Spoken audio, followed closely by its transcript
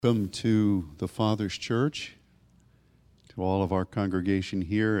Welcome to the Father's Church, to all of our congregation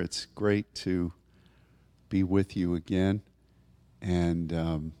here. It's great to be with you again.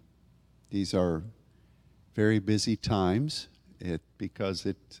 And these are very busy times because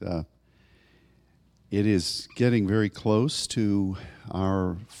it is getting very close to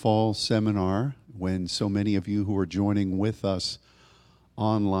our fall seminar when so many of you who are joining with us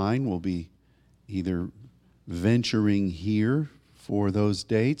online will be either venturing here for those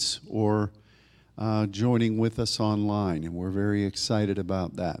dates or joining with us online, and we're very excited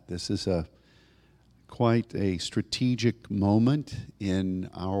about that. This is quite a strategic moment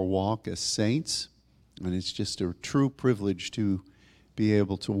in our walk as saints, and it's just a true privilege to be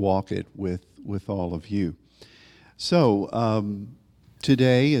able to walk it with all of you. So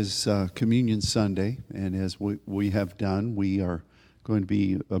today is Communion Sunday, and as we have done, we are going to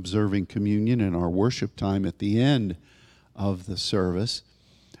be observing communion in our worship time at the end of the service.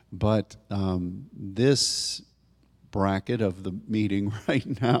 But this bracket of the meeting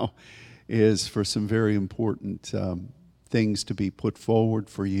right now is for some very important things to be put forward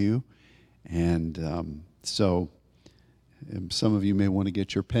for you. And so some of you may want to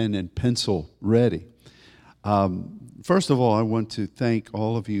get your pen and pencil ready. First of all, I want to thank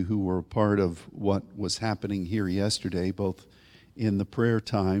all of you who were a part of what was happening here yesterday, both in the prayer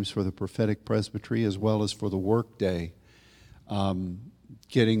times for the prophetic presbytery as well as for the work day.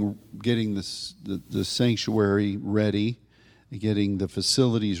 Getting the sanctuary ready, getting the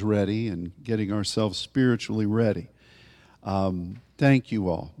facilities ready, and getting ourselves spiritually ready. Thank you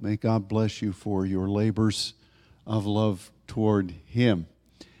all. May God bless you for your labors of love toward Him.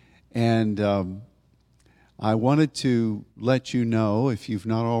 And I wanted to let you know, if you've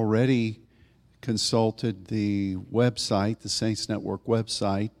not already consulted the website, the Saints Network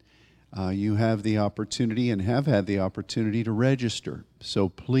website, you have the opportunity and have had the opportunity to register. So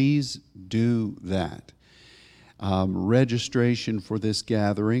please do that. Registration for this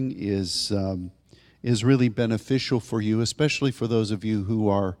gathering is really beneficial for you, especially for those of you who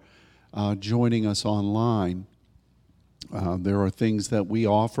are joining us online. There are things that we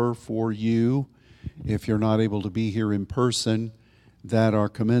offer for you if you're not able to be here in person that are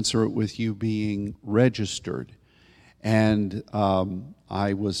commensurate with you being registered. And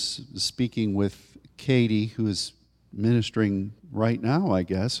I was speaking with Katie, who is ministering right now, I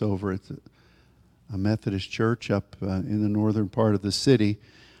guess, over at a Methodist church up in the northern part of the city.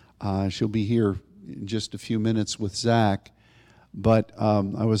 She'll be here in just a few minutes with Zach. But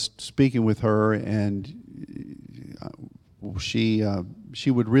I was speaking with her, and she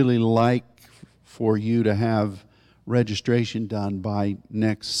would really like for you to have registration done by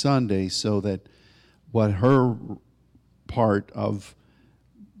next Sunday, so that what her part of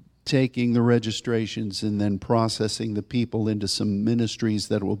taking the registrations and then processing the people into some ministries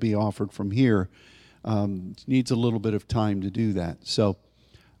that will be offered from here needs a little bit of time to do that. So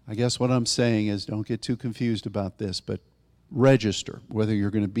I guess what I'm saying is, don't get too confused about this, but register, whether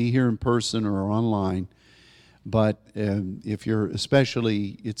you're going to be here in person or online. But if you're,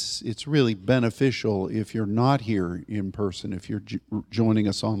 especially, it's really beneficial if you're not here in person, if you're joining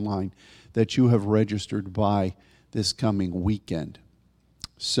us online, that you have registered by this coming weekend.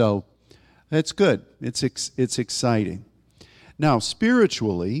 So that's good. It's exciting. Now,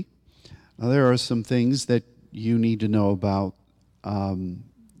 spiritually, there are some things that you need to know about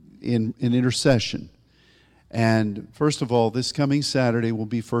in intercession. And first of all, this coming Saturday will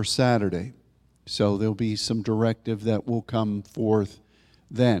be First Saturday. So there'll be some directive that will come forth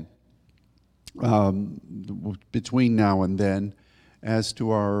then, between now and then, as to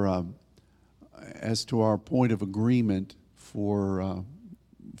our point of agreement for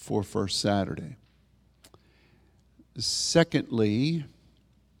First Saturday. Secondly,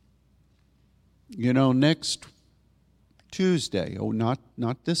 next Tuesday,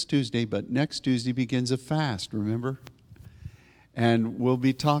 not this Tuesday, but next Tuesday begins a fast, remember? And we'll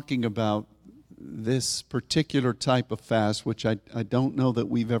be talking about this particular type of fast, which I don't know that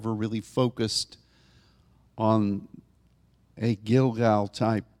we've ever really focused on a Gilgal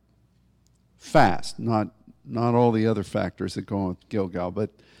type fast, not all the other factors that go on with Gilgal,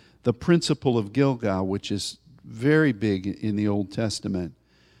 but the principle of Gilgal, which is very big in the Old Testament.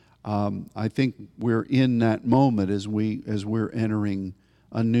 I think we're in that moment as we're entering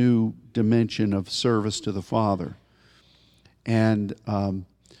a new dimension of service to the Father. And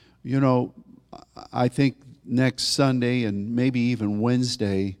I think next Sunday and maybe even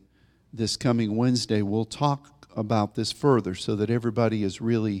Wednesday, this coming Wednesday, we'll talk about this further so that everybody is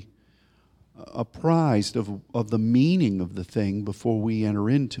really apprised of the meaning of the thing before we enter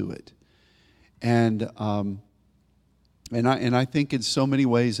into it. And And I think in so many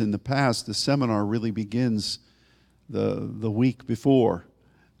ways in the past, the seminar really begins the week before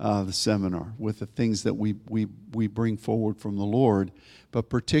the seminar with the things that we bring forward from the Lord, but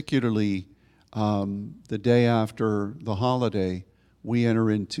particularly the day after the holiday, we enter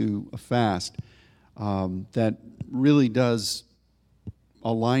into a fast that really does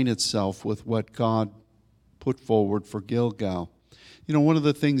align itself with what God put forward for Gilgal. You know, one of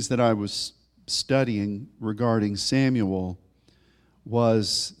the things that I was studying regarding Samuel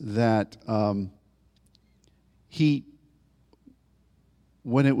was that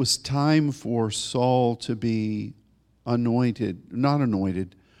when it was time for Saul to be not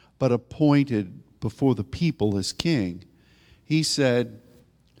anointed, but appointed before the people as king,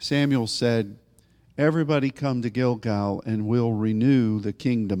 Samuel said, everybody come to Gilgal and we'll renew the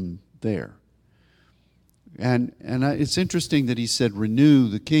kingdom there. And it's interesting that he said renew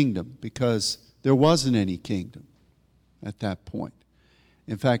the kingdom, because there wasn't any kingdom at that point.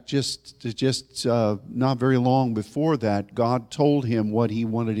 In fact, just not very long before that, God told him what he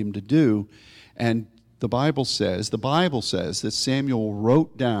wanted him to do. And the Bible says that Samuel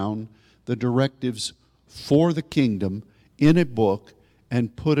wrote down the directives for the kingdom in a book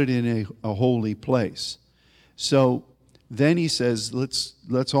and put it in a holy place. So then he says,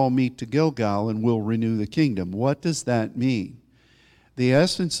 let's all meet to Gilgal and we'll renew the kingdom. What does that mean? The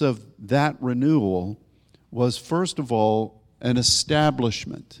essence of that renewal was, first of all, an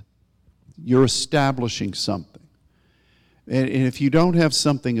establishment. You're establishing something. And if you don't have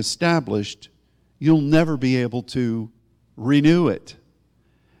something established, you'll never be able to renew it.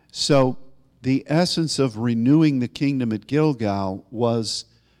 So the essence of renewing the kingdom at Gilgal was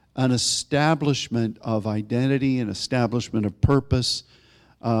an establishment of identity, an establishment of purpose,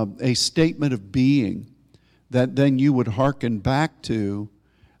 a statement of being that then you would hearken back to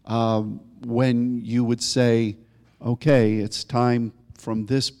when you would say, okay, it's time from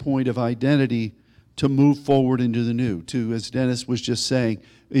this point of identity to move forward into the new, to, as Dennis was just saying,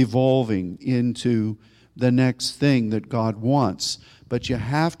 evolving into the next thing that God wants. But you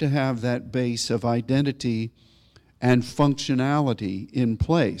have to have that base of identity and functionality in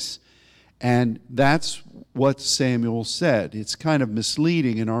place. And that's what Samuel said. It's kind of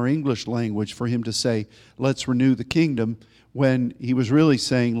misleading in our English language for him to say, let's renew the kingdom, when he was really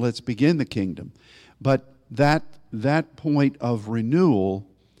saying, let's begin the kingdom. But that point of renewal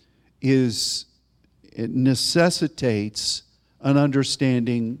it necessitates an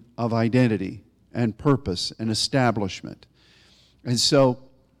understanding of identity and purpose and establishment. And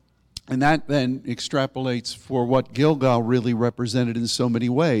that then extrapolates for what Gilgal really represented in so many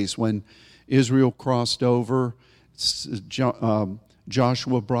ways. When Israel crossed over,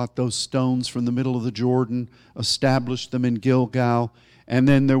 Joshua brought those stones from the middle of the Jordan, established them in Gilgal, and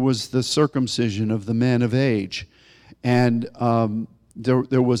then there was the circumcision of the men of age. And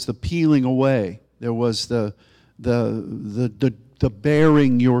there was the peeling away. There was the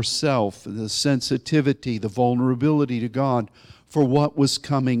bearing yourself, the sensitivity, the vulnerability to God for what was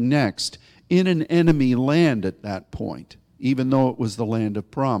coming next in an enemy land at that point, even though it was the land of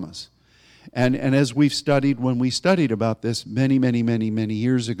promise. And as when we studied about this many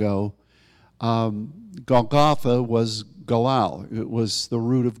years ago, Golgotha was Galal. It was the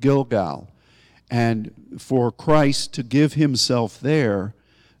root of Gilgal. And for Christ to give himself there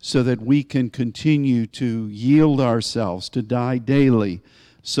so that we can continue to yield ourselves, to die daily,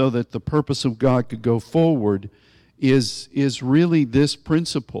 so that the purpose of God could go forward, is really this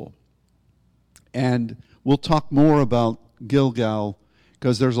principle. And we'll talk more about Gilgal,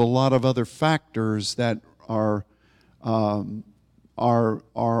 because there's a lot of other factors that are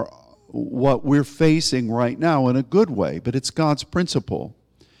what we're facing right now in a good way, but it's God's principle.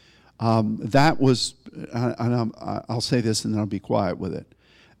 That was, and I'll say this and then I'll be quiet with it.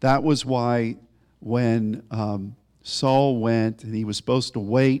 That was why when Saul went and he was supposed to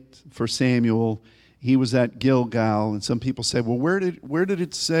wait for Samuel, he was at Gilgal, and some people say, well, where did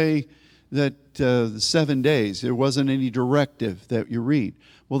it say that the 7 days? There wasn't any directive that you read.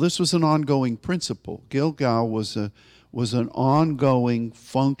 Well, this was an ongoing principle. Gilgal was an ongoing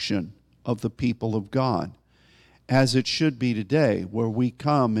function of the people of God, as it should be today, where we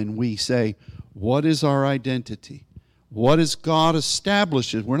come and we say, what is our identity? What has God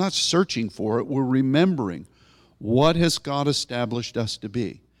established? We're not searching for it. We're remembering, what has God established us to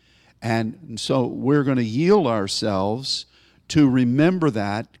be? And so we're going to yield ourselves to remember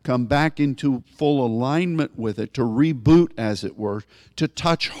that, come back into full alignment with it, to reboot, as it were, to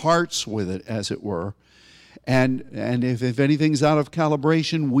touch hearts with it, as it were. And if anything's out of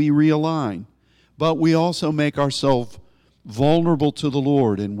calibration, we realign. But we also make ourselves vulnerable to the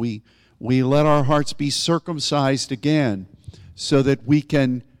Lord, and we let our hearts be circumcised again so that we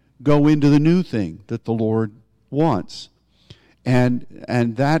can go into the new thing that the Lord wants. And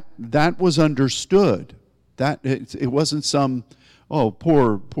that was understood. That it wasn't some, oh,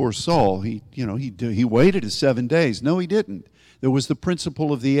 poor Saul. He waited 7 days. No, he didn't. There was the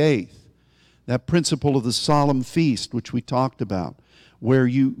principle of the eighth, that principle of the solemn feast, which we talked about, where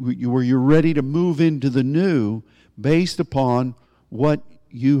you're ready to move into the new based upon what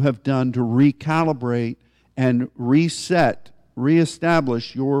you have done to recalibrate and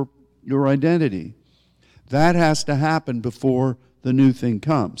reestablish your identity. That has to happen before the new thing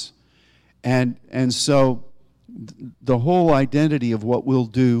comes. And so the whole identity of what we'll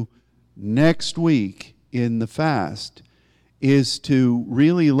do next week in the fast is to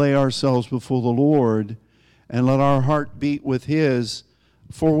really lay ourselves before the Lord and let our heart beat with His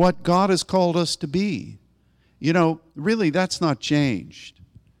for what God has called us to be. Really, that's not changed.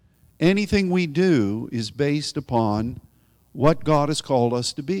 Anything we do is based upon what God has called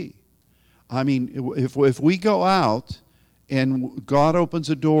us to be. I mean, if we go out and God opens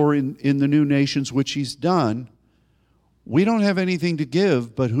a door in the new nations, which He's done, we don't have anything to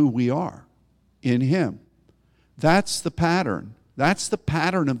give but who we are in Him. That's the pattern. That's the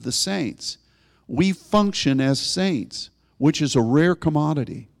pattern of the saints. We function as saints, which is a rare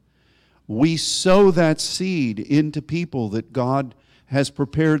commodity. We sow that seed into people that God has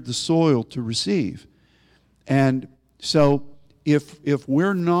prepared the soil to receive. And so if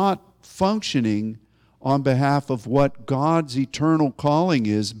we're not functioning on behalf of what God's eternal calling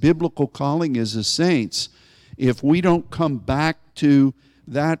is, biblical calling is as saints, if we don't come back to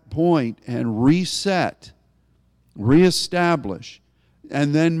that point and reset, reestablish,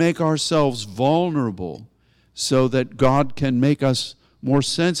 and then make ourselves vulnerable so that God can make us more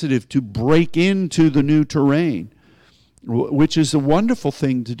sensitive to break into the new terrain, which is a wonderful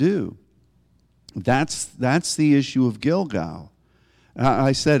thing to do. That's the issue of Gilgal.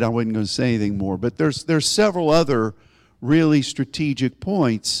 I said I wasn't going to say anything more, but there's several other really strategic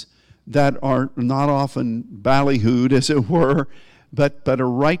points that are not often ballyhooed, as it were, but are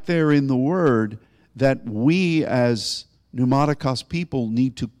right there in the Word that we as pneumatikos people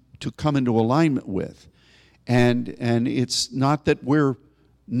need to come into alignment with. And it's not that we're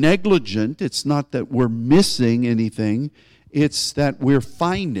negligent, it's not that we're missing anything, it's that we're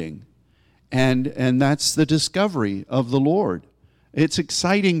finding. And that's the discovery of the Lord. It's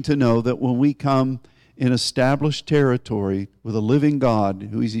exciting to know that when we come in established territory with a living God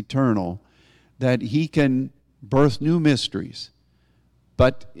who is eternal, that He can birth new mysteries,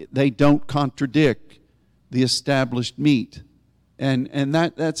 but they don't contradict the established meat. And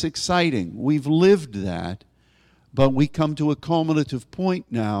that's exciting. We've lived that, but we come to a culminative point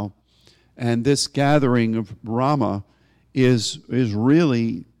now, and this gathering of Ramah is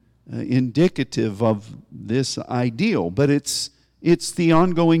really indicative of this ideal, but it's the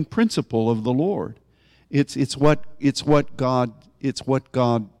ongoing principle of the Lord. It's what God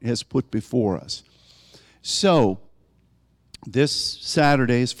has put before us. So this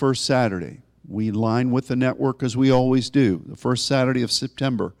Saturday is First Saturday. We line with the network as we always do, the first Saturday of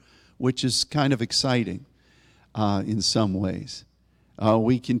September, which is kind of exciting in some ways.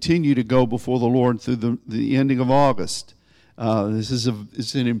 We continue to go before the Lord through the ending of August. This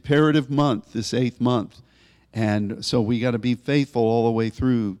is an imperative month, this 8th month. And so we got to be faithful all the way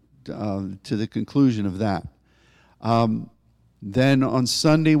through to the conclusion of that. Then on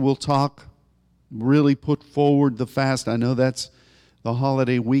Sunday we'll talk, really put forward the fast. I know that's the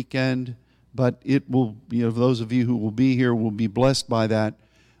holiday weekend, but it will, those of you who will be here will be blessed by that.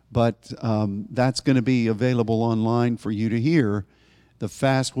 But that's going to be available online for you to hear. The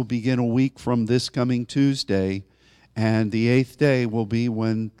fast will begin a week from this coming Tuesday, and the 8th day will be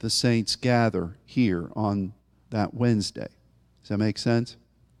when the saints gather here on that Wednesday. Does that make sense?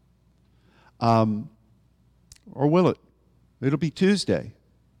 Or will it? It'll be Tuesday.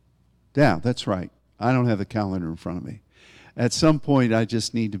 Yeah, that's right. I don't have the calendar in front of me. At some point, I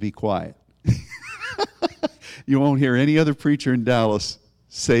just need to be quiet. You won't hear any other preacher in Dallas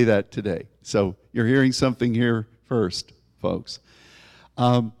say that today. So you're hearing something here first, folks.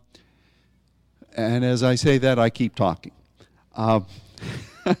 And as I say that, I keep talking.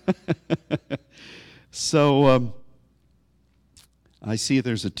 So I see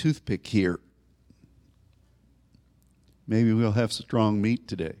there's a toothpick here. Maybe we'll have strong meat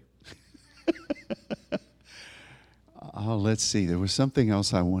today. Let's see. There was something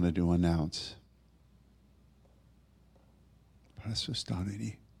else I wanted to announce. Pastor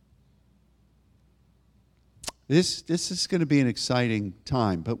Stanini. This is going to be an exciting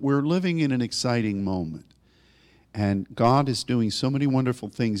time, but we're living in an exciting moment. And God is doing so many wonderful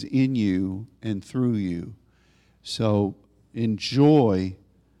things in you and through you. So enjoy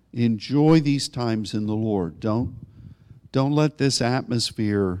these times in the Lord. Don't let this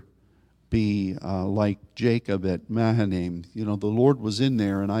atmosphere be like Jacob at Mahanaim. You know, the Lord was in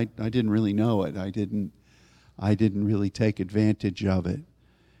there, and I didn't really know it. I didn't really take advantage of it.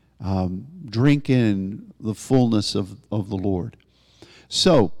 Drink in the fullness of the Lord.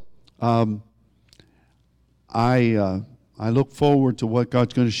 So, I look forward to what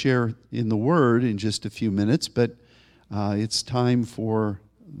God's going to share in the Word in just a few minutes, but it's time for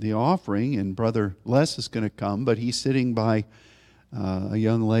the offering, and Brother Les is going to come, but he's sitting by a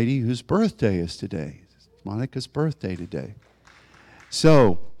young lady whose birthday is today. It's Monica's birthday today.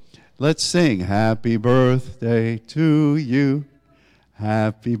 So, let's sing, Happy Birthday to you.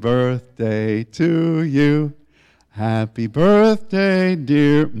 Happy birthday to you. Happy birthday,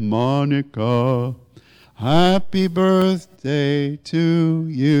 dear Monica. Happy birthday to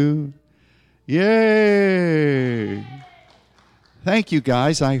you. Yay! Thank you,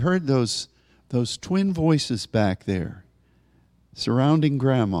 guys. I heard those twin voices back there surrounding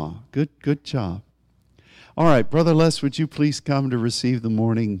Grandma. Good job. All right, Brother Les, would you please come to receive the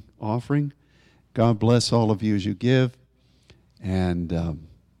morning offering? God bless all of you as you give. And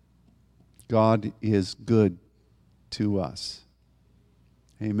God is good to us.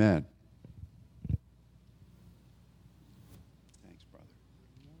 Amen. Thanks, brother.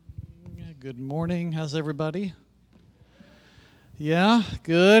 Good morning. How's everybody? Yeah,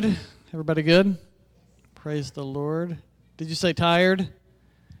 good. Everybody good? Praise the Lord. Did you say tired?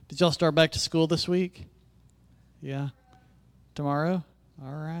 Did y'all start back to school this week? Yeah. Tomorrow?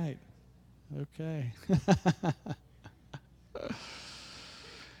 All right. Okay.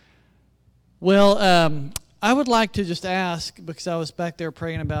 Well, I would like to just ask, because I was back there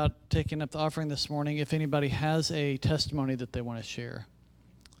praying about taking up the offering this morning, if anybody has a testimony that they want to share.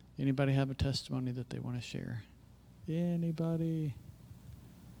 Anybody have a testimony that they want to share? Anybody?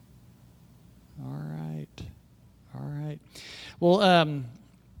 All right. Well,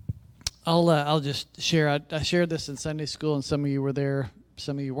 I'll just share. I shared this in Sunday school, and some of you were there,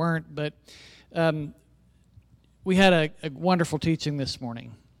 some of you weren't. But we had a wonderful teaching this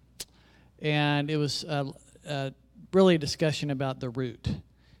morning, and it was really a discussion about the root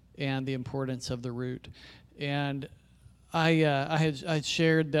and the importance of the root. And I had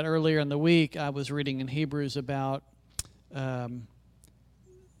shared that earlier in the week I was reading in Hebrews about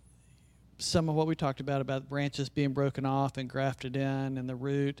some of what we talked about branches being broken off and grafted in and the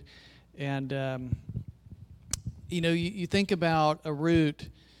root. And, you think about a root,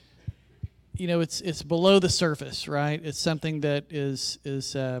 it's below the surface, right? It's something that is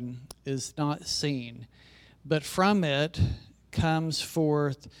not seen. But from it comes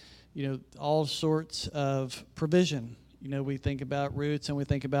forth, all sorts of provision. We think about roots and we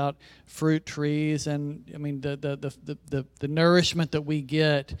think about fruit trees, and the nourishment that we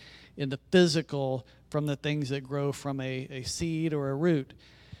get in the physical from the things that grow from a seed or a root.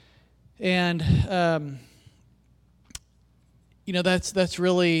 And that's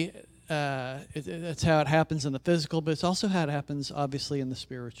really that's how it happens in the physical, but it's also how it happens obviously in the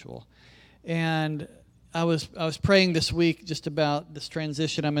spiritual. And I was praying this week just about this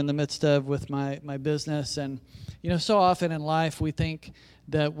transition I'm in the midst of with my business. And so often in life we think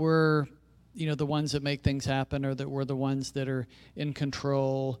that we're the ones that make things happen, or that we're the ones that are in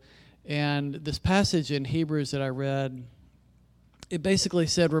control. And this passage in Hebrews that I read, it basically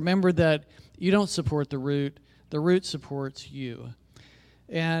said, remember that you don't support the root supports you.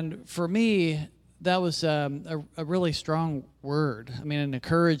 And for me, that was a really strong word. An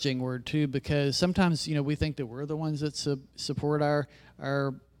encouraging word too, because sometimes we think that we're the ones that support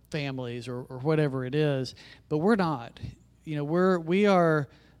our families or whatever it is, but we're not. We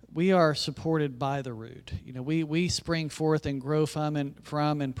are supported by the root. We spring forth and grow from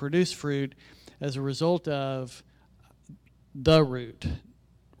and produce fruit as a result of the root,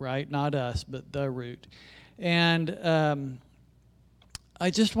 right? Not us, but the root. And I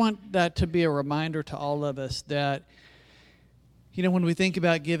just want that to be a reminder to all of us that, when we think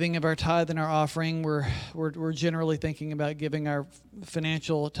about giving of our tithe and our offering, we're generally thinking about giving our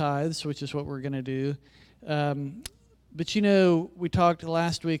financial tithes, which is what we're going to do. But we talked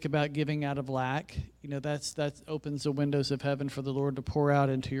last week about giving out of lack. That opens the windows of heaven for the Lord to pour out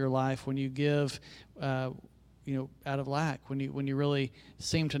into your life when you give out of lack, when you really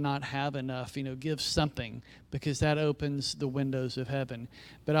seem to not have enough, give something, because that opens the windows of heaven.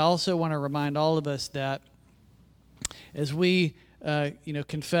 But I also want to remind all of us that as we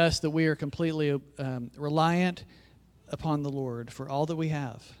confess that we are completely reliant upon the Lord for all that we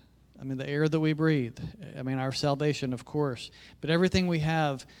have, I mean, the air that we breathe. I mean, our salvation, of course. But everything we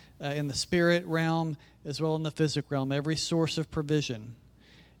have in the spirit realm as well in the physical realm, every source of provision,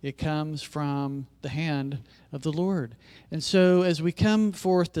 it comes from the hand of the Lord. And so as we come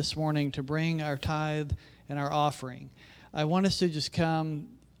forth this morning to bring our tithe and our offering, I want us to just come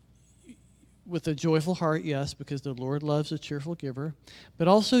with a joyful heart, yes, because the Lord loves a cheerful giver, but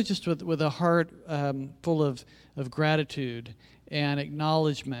also just with a heart full of gratitude and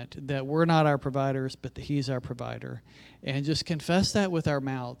acknowledgement that we're not our providers, but that He's our provider. And just confess that with our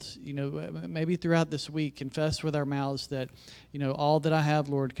mouths. You know, maybe throughout this week, confess with our mouths that, you know, all that I have,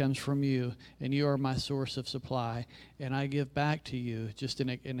 Lord, comes from You, and You are my source of supply. And I give back to You just an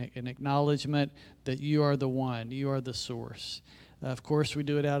acknowledgement that You are the one, You are the source. Of course, we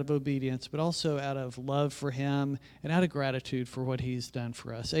do it out of obedience, but also out of love for Him and out of gratitude for what He's done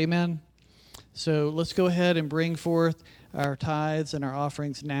for us. Amen? So let's go ahead and bring forth our tithes and our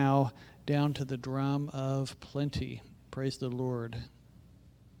offerings now down to the drum of plenty. Praise the Lord.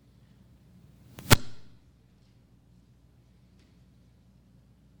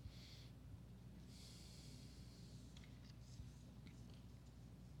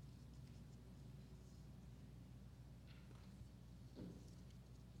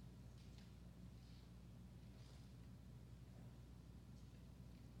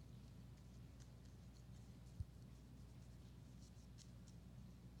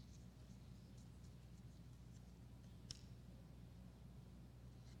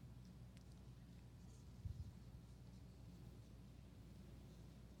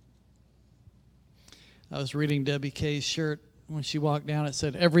 I was reading Debbie Kay's shirt when she walked down. It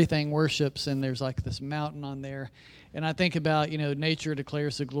said, "Everything worships," and there's like this mountain on there. And I think about, you know, nature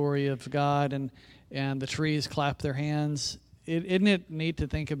declares the glory of God, and the trees clap their hands. Isn't it neat to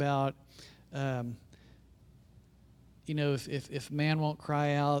think about, you know, if man won't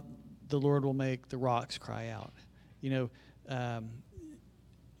cry out, the Lord will make the rocks cry out. You know,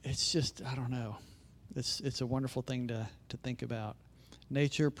 it's just, I don't know. It's a wonderful thing to think about.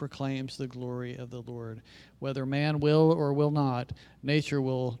 Nature proclaims the glory of the Lord. Whether man will or will not, nature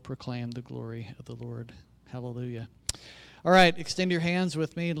will proclaim the glory of the Lord. Hallelujah. All right, extend your hands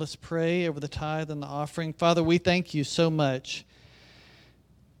with me and let's pray over the tithe and the offering. Father, we thank You so much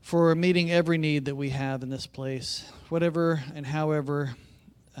for meeting every need that we have in this place. Whatever and however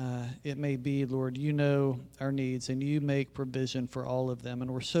it may be, Lord, You know our needs and You make provision for all of them,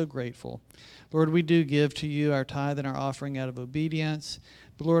 and we're so grateful. Lord, we do give to You our tithe and our offering out of obedience,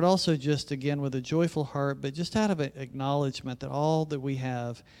 but Lord, also just again with a joyful heart, but just out of acknowledgement that all that we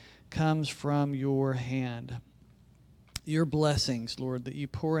have comes from Your hand. Your blessings, Lord, that You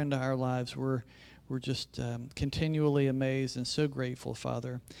pour into our lives, we're just continually amazed and so grateful,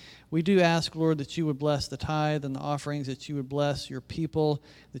 Father. We do ask, Lord, that You would bless the tithe and the offerings, that You would bless Your people,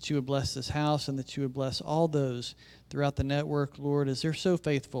 that You would bless this house, and that You would bless all those throughout the network, Lord, as they're so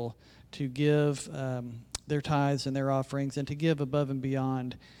faithful to give their tithes and their offerings and to give above and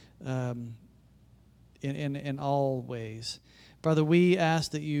beyond in all ways. Father, we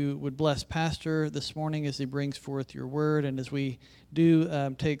ask that You would bless Pastor this morning as he brings forth Your word, and as we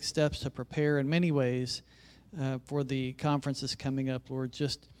do take steps to prepare in many ways for the conferences coming up, Lord,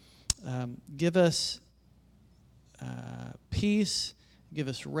 just give us peace, give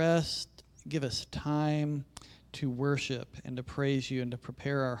us rest, give us time to worship and to praise You and to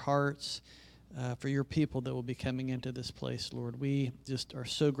prepare our hearts for Your people that will be coming into this place, Lord. We just are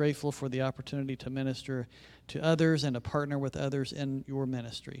so grateful for the opportunity to minister to others and to partner with others in Your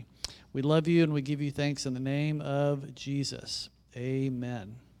ministry. We love You and we give You thanks in the name of Jesus.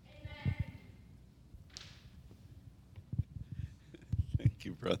 Amen. Thank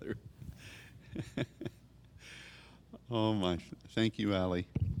you, brother. Oh, my. Thank you, Allie.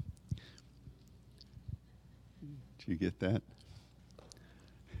 Did you get that?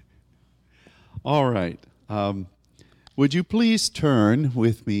 All right. Would you please turn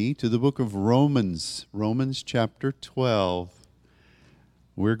with me to the book of Romans, Romans chapter 12.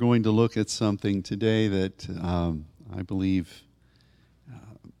 We're going to look at something today that I believe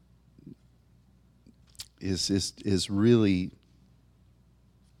is really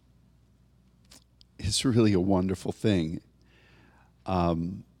a wonderful thing.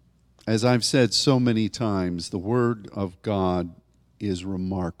 As I've said so many times, the Word of God is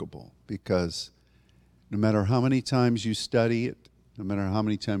remarkable because no matter how many times you study it, no matter how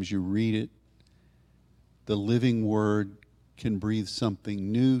many times you read it, the living Word can breathe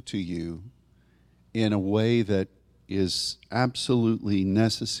something new to you in a way that is absolutely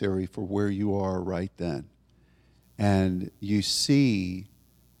necessary for where you are right then. And you see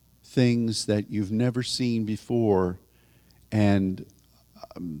things that you've never seen before, and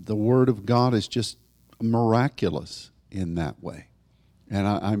the Word of God is just miraculous in that way. And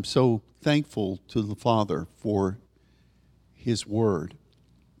I'm so thankful to the Father for His Word.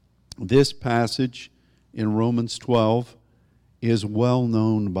 This passage in Romans 12 is well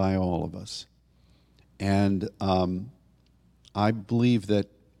known by all of us. And I believe that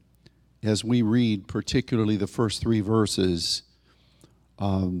as we read, particularly the first 3 verses,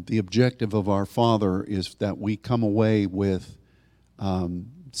 the objective of our Father is that we come away with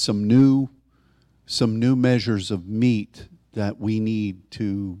some new measures of meat that we need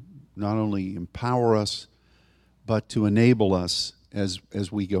to not only empower us, but to enable us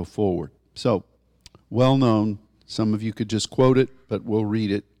as we go forward. So, well known. Some of you could just quote it, but we'll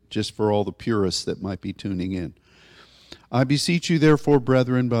read it just for all the purists that might be tuning in. I beseech you, therefore,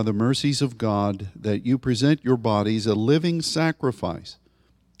 brethren, by the mercies of God, that you present your bodies a living sacrifice,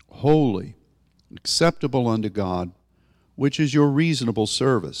 holy, acceptable unto God, which is your reasonable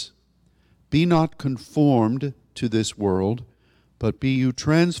service. Be not conformed to this world, but be you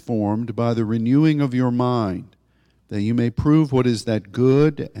transformed by the renewing of your mind, that you may prove what is that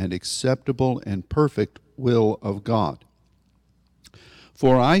good and acceptable and perfect will of God.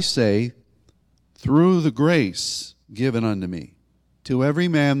 For I say, through the grace given unto me, to every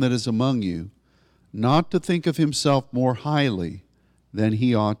man that is among you, not to think of himself more highly than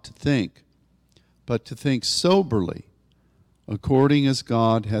he ought to think, but to think soberly, according as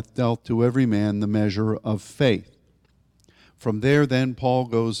God hath dealt to every man the measure of faith. From there then Paul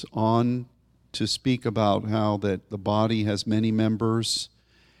goes on to speak about how that the body has many members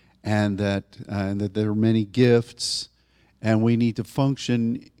and that there are many gifts, and we need to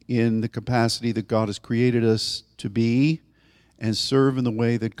function in the capacity that God has created us to be and serve in the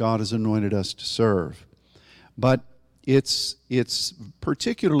way that God has anointed us to serve. But it's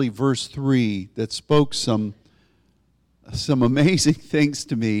particularly verse 3 that spoke some amazing things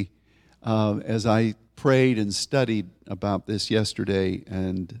to me as I prayed and studied about this yesterday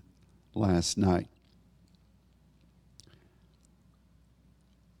and last night.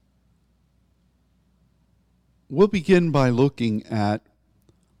 We'll begin by looking at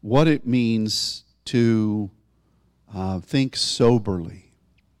what it means to think soberly.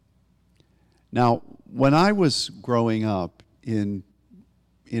 Now, when I was growing up in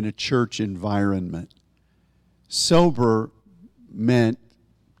a church environment, sober meant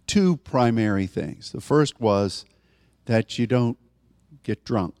 2 primary things. The first was that you don't get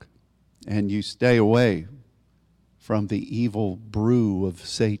drunk and you stay away from the evil brew of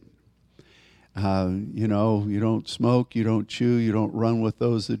Satan. You don't smoke, you don't chew, you don't run with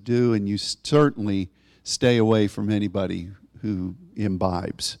those that do, and you certainly stay away from anybody who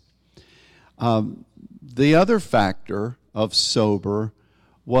imbibes. The other factor of sober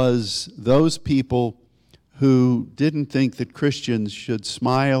was those people who didn't think that Christians should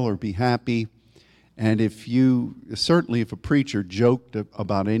smile or be happy, and if a preacher joked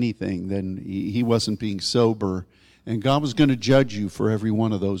about anything, then he wasn't being sober, and God was going to judge you for every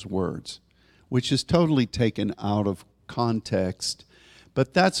one of those words, which is totally taken out of context.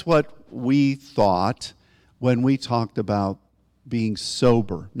 But that's what we thought when we talked about being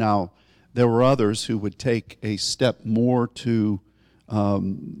sober. Now, there were others who would take a step more to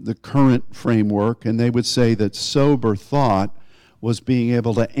the current framework, and they would say that sober thought was being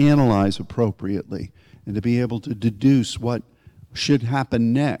able to analyze appropriately and to be able to deduce what should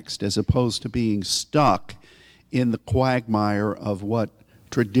happen next, as opposed to being stuck in the quagmire of what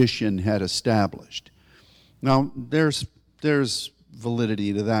tradition had established. Now, there's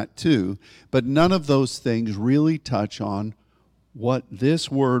validity to that too, but none of those things really touch on what this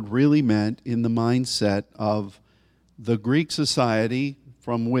word really meant in the mindset of the Greek society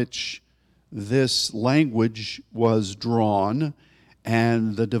from which this language was drawn,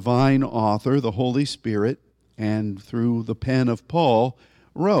 and the divine author, the Holy Spirit, and through the pen of Paul,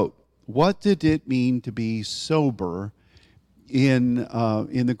 wrote. What did it mean to be sober in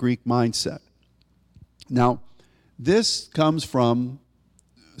the Greek mindset? Now, this comes from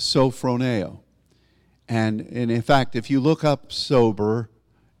sophroneo. And in fact, if you look up sober,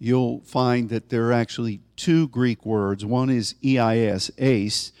 you'll find that there are actually 2 Greek words. One is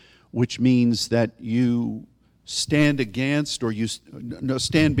eis, which means that you stand against, or you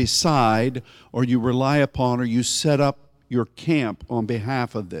stand beside, or you rely upon, or you set up your camp on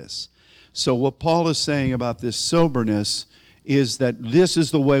behalf of this. So what Paul is saying about this soberness is that this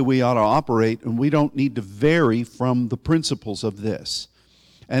is the way we ought to operate, and we don't need to vary from the principles of this.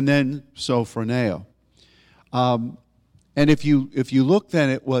 And then sophroneo. And if you look then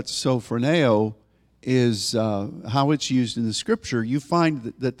at what sophroneo is, how it's used in the Scripture, you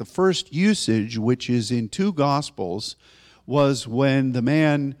find that the first usage, which is in 2 Gospels, was when the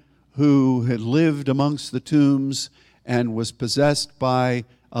man who had lived amongst the tombs and was possessed by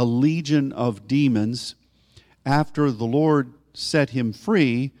a legion of demons, after the Lord set him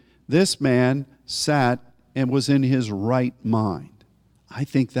free, this man sat and was in his right mind. I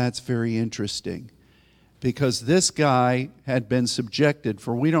think that's very interesting, because this guy had been subjected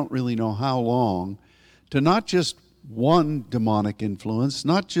for we don't really know how long to not just one demonic influence,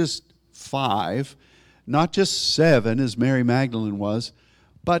 not just 5, not just 7 as Mary Magdalene was,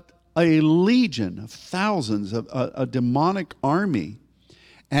 but a legion of thousands, of a demonic army.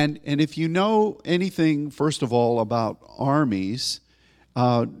 And if you know anything, first of all, about armies,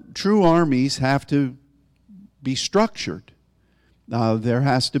 true armies have to be structured. There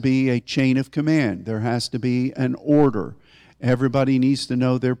has to be a chain of command. There has to be an order. Everybody needs to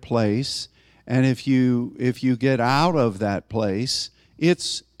know their place. And if you get out of that place,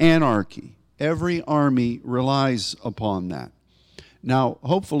 it's anarchy. Every army relies upon that. Now,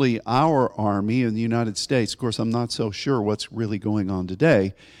 hopefully our army in the United States, of course, I'm not so sure what's really going on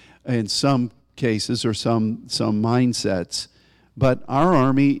today in some cases or some mindsets, but our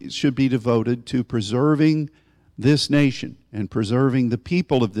army should be devoted to preserving this nation and preserving the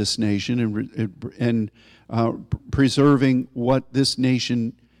people of this nation and preserving what this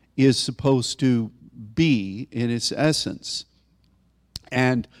nation is supposed to be in its essence.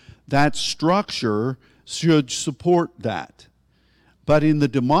 And that structure should support that. But in the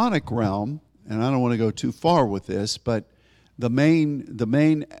demonic realm, and I don't want to go too far with this, but the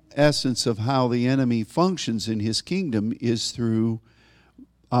main essence of how the enemy functions in his kingdom is through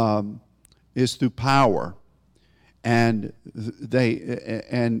power, and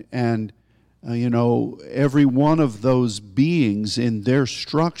every one of those beings in their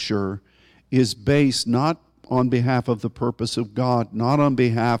structure is based not on behalf of the purpose of God, not on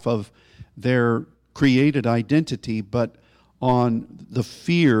behalf of their created identity, but on the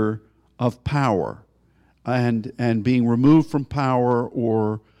fear of power and being removed from power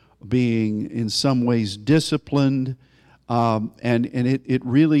or being in some ways disciplined. And it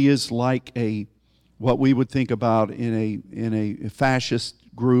really is like what we would think about in a fascist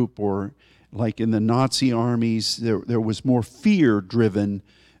group, or like in the Nazi armies. There was more fear driven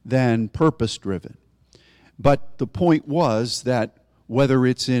than purpose driven. But the point was that whether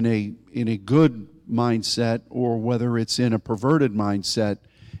it's in a good mindset or whether it's in a perverted mindset,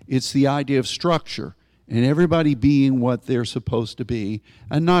 it's the idea of structure and everybody being what they're supposed to be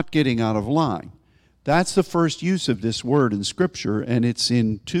and not getting out of line. That's the first use of this word in Scripture, and it's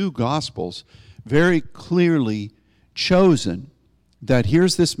in 2 Gospels, very clearly chosen, that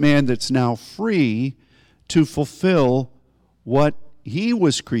here's this man that's now free to fulfill what he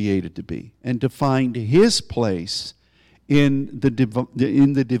was created to be and to find his place in the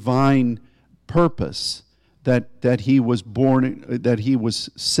divine purpose that he was born, that he was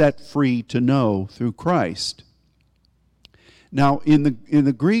set free to know through Christ. Now, in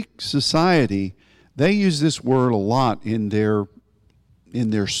the Greek society, they use this word a lot in their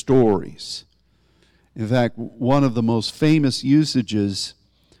stories. In fact, one of the most famous usages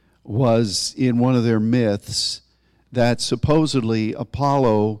was in one of their myths that supposedly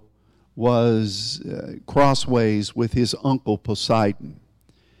Apollo was crossways with his uncle Poseidon.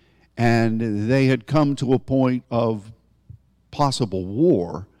 And they had come to a point of possible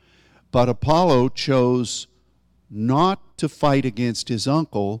war, but Apollo chose not to fight against his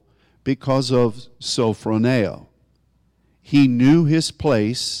uncle because of sophroneo. He knew his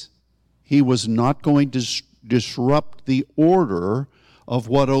place. He was not going to disrupt the order of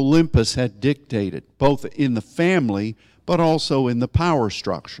what Olympus had dictated, both in the family but also in the power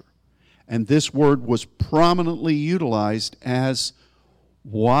structure. And this word was prominently utilized as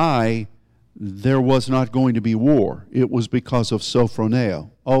why there was not going to be war. It was because of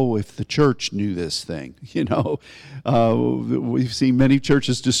sophroneo. Oh, if the church knew this thing. We've seen many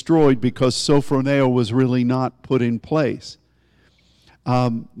churches destroyed because sophroneo was really not put in place.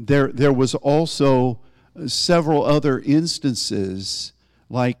 There was also several other instances,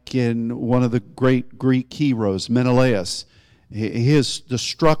 like in one of the great Greek heroes, Menelaus. The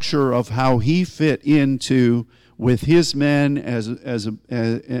structure of how he fit into with his men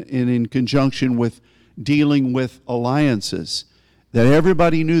in conjunction with dealing with alliances, that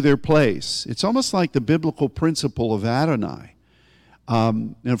everybody knew their place. It's almost like the biblical principle of Adonai.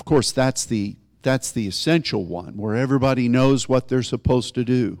 And of course, that's the essential one, where everybody knows what they're supposed to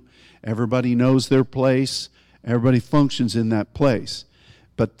do. Everybody knows their place. Everybody functions in that place.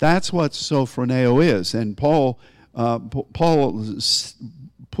 But that's what sophroneo is. And Paul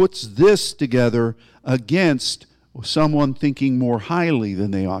puts this together against someone thinking more highly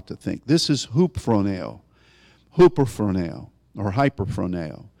than they ought to think. This is hupfroneo. huperphroneo or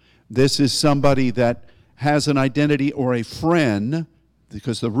hyperphroneo. This is somebody that has an identity or a friend,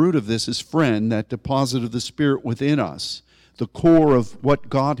 because the root of this is friend, that deposit of the Spirit within us, the core of what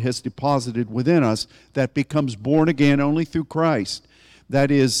God has deposited within us that becomes born again only through Christ.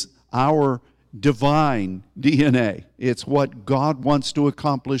 That is our divine DNA. It's what God wants to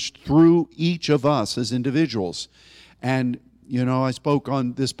accomplish through each of us as individuals. And, you know, I spoke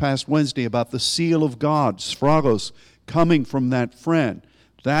on this past Wednesday about the seal of God, Sphratos, coming from that friend.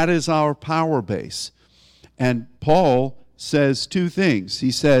 That is our power base. And Paul says two things. He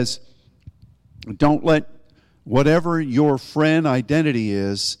says, don't let whatever your friend identity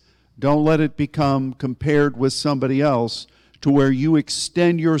is, don't let it become compared with somebody else to where you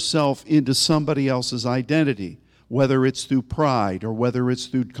extend yourself into somebody else's identity, whether it's through pride or whether it's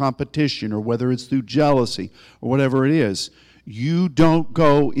through competition or whether it's through jealousy or whatever it is. You don't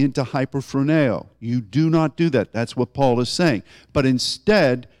go into hyperphroneo. You do not do that. That's what Paul is saying. But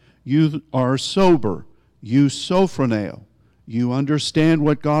instead, you are sober. You sophroneo. You understand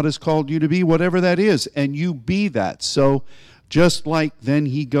what God has called you to be, whatever that is, and you be that. So just like then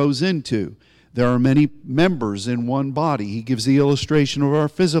he goes into, there are many members in one body. He gives the illustration of our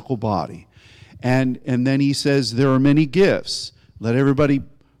physical body. And then he says there are many gifts. Let everybody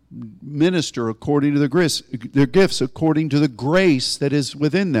minister according to their gifts, according to the grace that is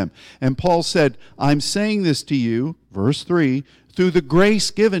within them. And Paul said, I'm saying this to you, verse 3, through the grace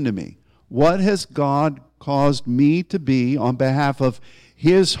given to me. What has God caused me to be on behalf of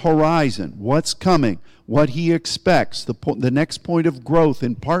his horizon? What's coming? What he expects, the next point of growth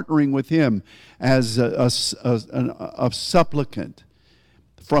in partnering with him as a supplicant.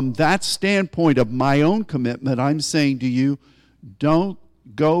 From that standpoint of my own commitment, I'm saying to you, don't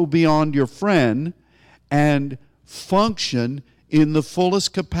go beyond your friend and function in the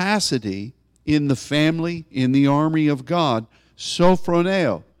fullest capacity in the family, in the army of God,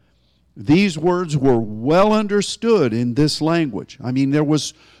 sophroneo. These words were well understood in this language. I mean, there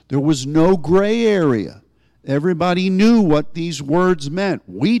was no gray area. Everybody knew what these words meant.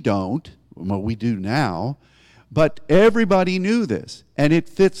 We don't. Well, we do now. But everybody knew this. And it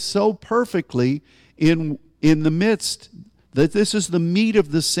fits so perfectly in the midst that this is the meat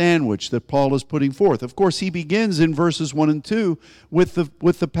of the sandwich that Paul is putting forth. Of course, he begins in verses 1 and 2 with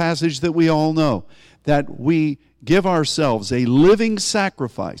the passage that we all know, that we give ourselves a living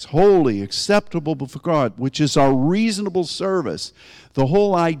sacrifice, holy, acceptable before God, which is our reasonable service. The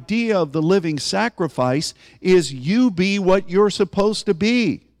whole idea of the living sacrifice is you be what you're supposed to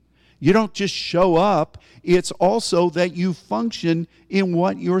be. You don't just show up. It's also that you function in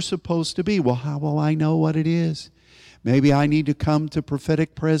what you're supposed to be. Well, how will I know what it is? Maybe I need to come to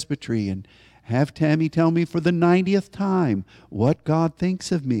prophetic presbytery and have Tammy tell me for the 90th time what God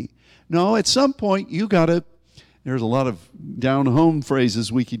thinks of me. No, at some point you got to, there's a lot of down-home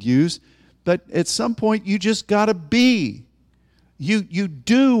phrases we could use, but at some point you just got to be. You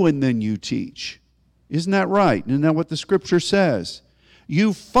do and then you teach. Isn't that right? Isn't that what the Scripture says?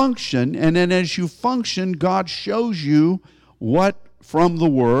 You function, and then as you function, God shows you what from the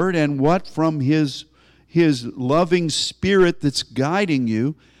Word and what from His loving Spirit that's guiding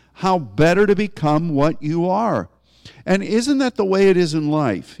you, how better to become what you are. And isn't that the way it is in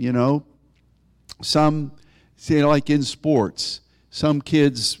life? You know, some, say like in sports, some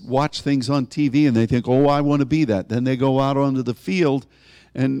kids watch things on TV and they think, oh, I want to be that. Then they go out onto the field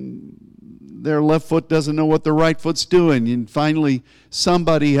and their left foot doesn't know what their right foot's doing. And finally,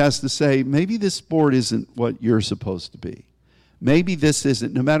 somebody has to say, maybe this sport isn't what you're supposed to be. Maybe this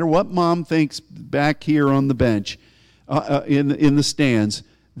isn't. No matter what mom thinks back here on the bench, in the stands,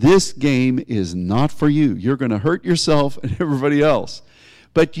 this game is not for you. You're going to hurt yourself and everybody else.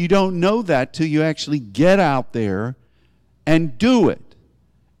 But you don't know that till you actually get out there and do it.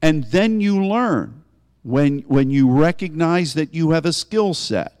 And then you learn when you recognize that you have a skill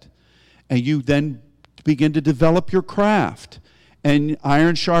set. And you then begin to develop your craft. And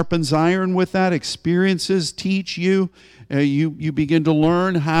iron sharpens iron with that. Experiences teach you. You begin to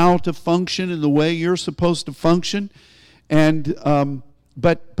learn how to function in the way you're supposed to function. And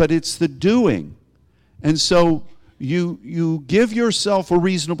but it's the doing. And so you give yourself a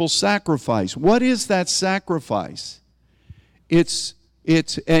reasonable sacrifice. What is that sacrifice? It's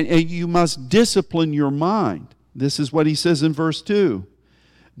and you must discipline your mind. This is what he says in verse 2.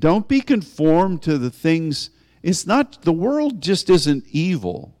 Don't be conformed to the things. It's not, the world just isn't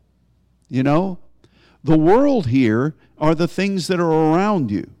evil. You know? The world here are the things that are around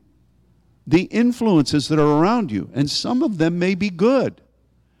you. The influences that are around you. And some of them may be good.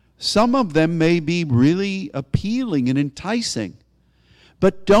 Some of them may be really appealing and enticing.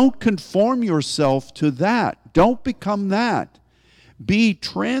 But don't conform yourself to that. Don't become that. Be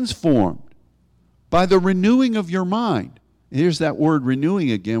transformed by the renewing of your mind. Here's that word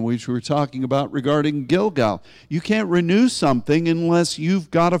renewing again, which we were talking about regarding Gilgal. You can't renew something unless you've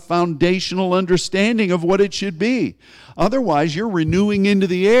got a foundational understanding of what it should be. Otherwise, you're renewing into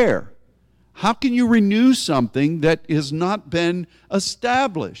the air. How can you renew something that has not been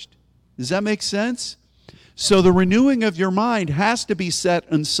established? Does that make sense? So the renewing of your mind has to be set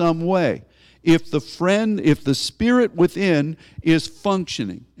in some way. If the spirit within is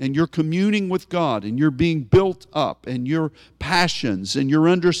functioning and you're communing with God and you're being built up and your passions and your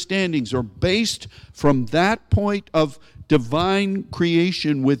understandings are based from that point of divine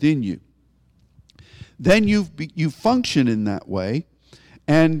creation within you, then you function in that way,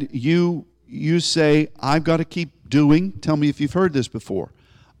 and you say, I've got to keep doing, tell me if you've heard this before,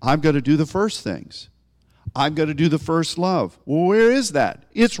 I've got to do the first things. I've got to do the first love. Well, where is that?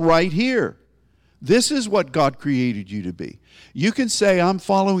 It's right here. This is what God created you to be. You can say, I'm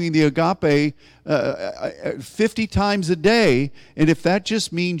following the agape 50 times a day, and if that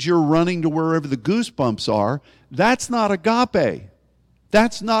just means you're running to wherever the goosebumps are, that's not agape.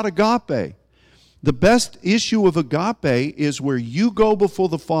 That's not agape. The best issue of agape is where you go before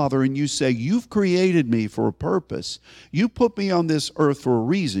the Father and you say, you've created me for a purpose. You put me on this earth for a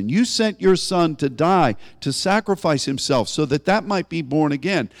reason. You sent your Son to die, to sacrifice himself so that that might be born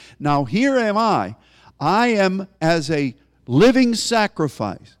again. Now here am I. I am as a living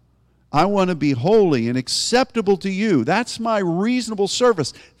sacrifice. I want to be holy and acceptable to you. That's my reasonable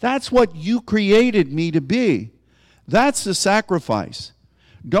service. That's what you created me to be. That's the sacrifice.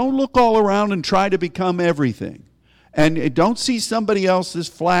 Don't look all around and try to become everything. And don't see somebody else as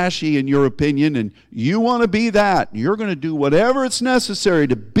flashy in your opinion and you want to be that. You're going to do whatever it's necessary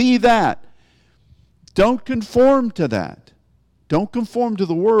to be that. Don't conform to that. Don't conform to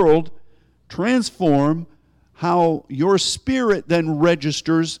the world. Transform how your spirit then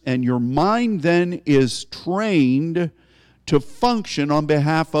registers and your mind then is trained to function on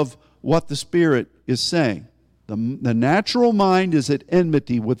behalf of what the Spirit is saying. The natural mind is at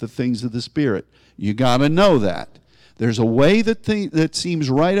enmity with the things of the Spirit. You got to know that. There's a way that seems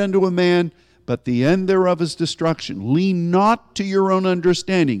right unto a man, but the end thereof is destruction. Lean not to your own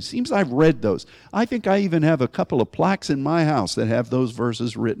understanding. Seems I've read those. I think I even have a couple of plaques in my house that have those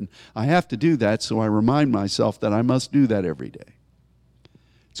verses written. I have to do that, so I remind myself that I must do that every day.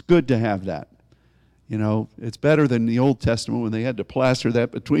 It's good to have that. You know, it's better than the Old Testament when they had to plaster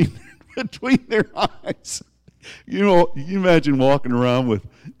that between their eyes. You know, you imagine walking around with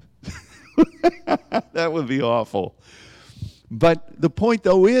that would be awful. But the point,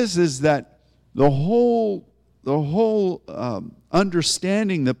 though, is that the whole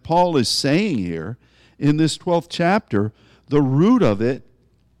understanding that Paul is saying here in this 12th chapter, the root of it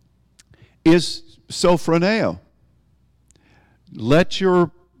is sophroneo. Let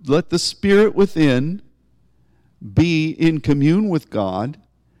the spirit within be in commune with God,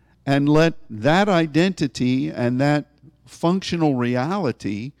 and let that identity and that functional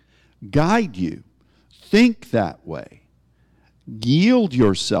reality guide you. Think that way. Yield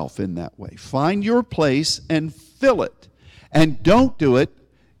yourself in that way. Find your place and fill it. And don't do it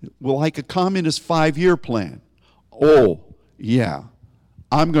like a communist 5-year plan. Oh, yeah,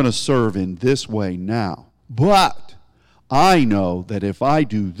 I'm going to serve in this way now. But I know that if I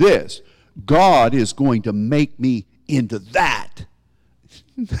do this, God is going to make me into that.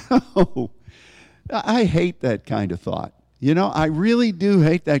 No, I hate that kind of thought. You know, I really do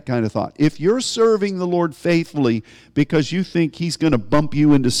hate that kind of thought. If you're serving the Lord faithfully because you think He's going to bump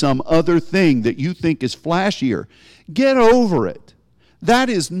you into some other thing that you think is flashier, get over it. That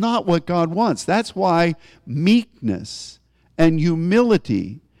is not what God wants. That's why meekness and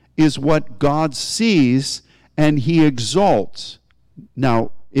humility is what God sees and He exalts.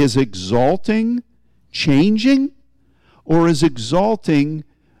 Now, is exalting changing, or is exalting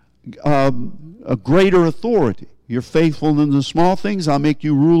a greater authority? You're faithful in the small things, I'll make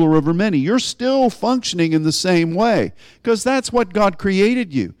you ruler over many. You're still functioning in the same way because that's what God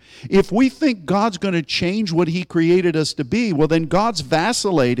created you. If we think God's going to change what He created us to be, well, then God's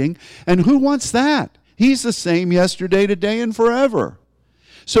vacillating, and who wants that? He's the same yesterday, today, and forever.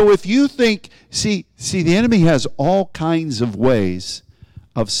 So if you think, see, the enemy has all kinds of ways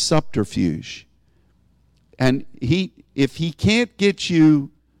of subterfuge. And if he can't get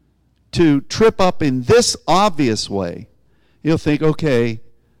you to trip up in this obvious way, he'll think, okay,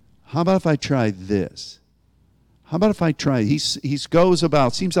 how about if I try this? How about if I try? He goes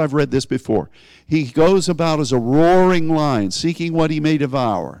about, seems I've read this before, he goes about as a roaring lion, seeking what he may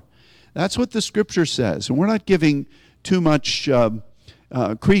devour. That's what the Scripture says. And we're not giving too much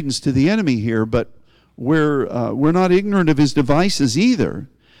credence to the enemy here, but we're not ignorant of his devices either.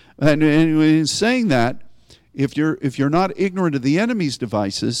 And in saying that, if you're not ignorant of the enemy's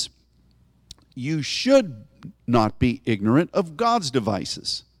devices, you should not be ignorant of God's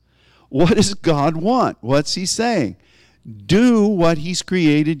devices. What does God want? What's he saying? Do what he's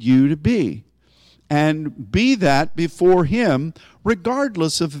created you to be. And be that before him,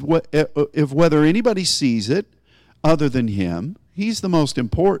 regardless of whether anybody sees it other than him. He's the most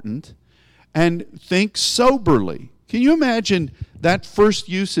important. And think soberly. Can you imagine that first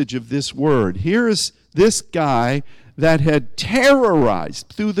usage of this word? Here is this guy that had terrorized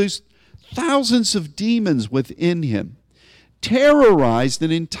through these thousands of demons within him, terrorized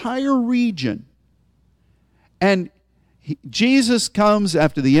an entire region. And Jesus comes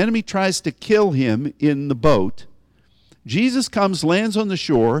after the enemy tries to kill him in the boat. Jesus comes, lands on the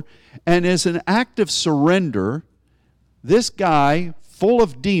shore, and as an act of surrender, this guy, full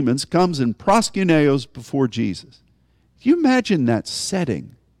of demons, comes and proskuneos before Jesus. Can you imagine that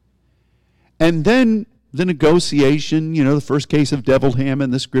setting? And then the negotiation, the first case of deviled ham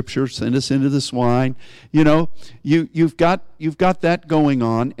in the scripture, send us into the swine. You've got that going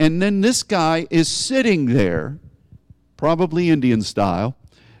on. And then this guy is sitting there, probably Indian style,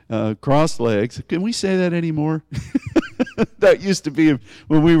 crossed legs. Can we say that anymore? That used to be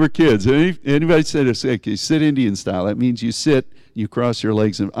when we were kids. Anybody said, okay, sit Indian style. That means you sit, you cross your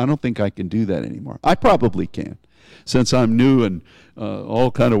legs. And I don't think I can do that anymore. I probably can. Since I'm new and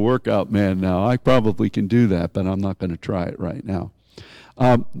all kind of workout man now, I probably can do that, but I'm not going to try it right now.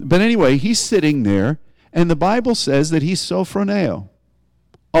 But anyway, he's sitting there, and the Bible says that he's sophroneo.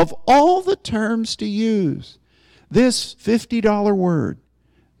 Of all the terms to use, this $50 word,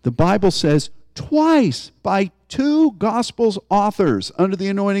 the Bible says twice by two Gospels authors under the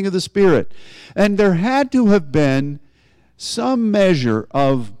anointing of the Spirit. And there had to have been some measure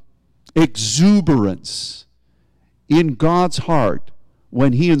of exuberance in God's heart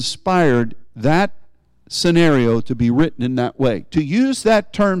when he inspired that scenario to be written in that way. To use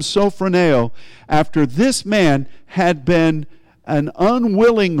that term sophroneo after this man had been an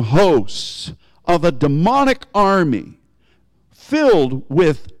unwilling host of a demonic army filled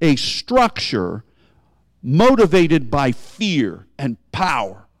with a structure motivated by fear and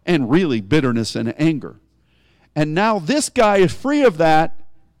power and really bitterness and anger. And now this guy is free of that,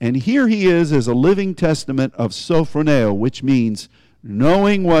 and here he is as a living testament of sophroneo, which means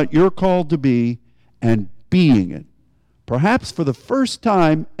knowing what you're called to be and being it. Perhaps for the first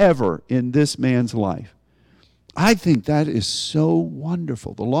time ever in this man's life. I think that is so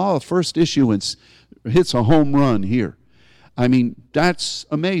wonderful. The law of first issuance hits a home run here. I mean, that's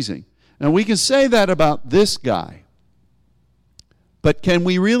amazing. Now, we can say that about this guy, but can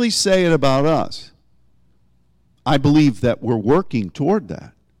we really say it about us? I believe that we're working toward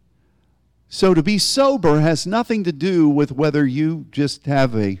that. So to be sober has nothing to do with whether you just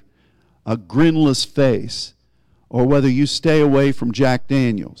have a grinless face or whether you stay away from Jack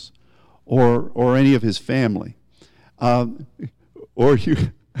Daniels or any of his family. Or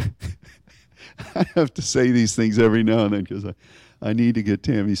you... I have to say these things every now and then because I need to get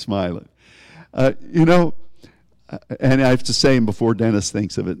Tammy smiling. And I have to say them before Dennis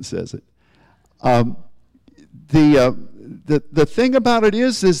thinks of it and says it. The thing about it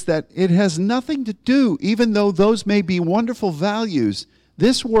is that it has nothing to do, even though those may be wonderful values,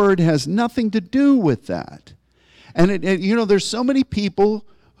 this word has nothing to do with that. And there's so many people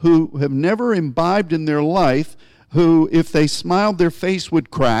who have never imbibed in their life, who, if they smiled, their face would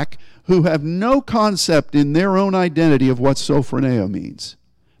crack, who have no concept in their own identity of what sophroneo means.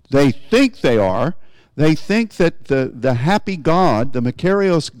 They think they are. They think that the happy God, the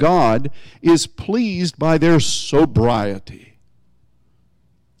Makarios God, is pleased by their sobriety.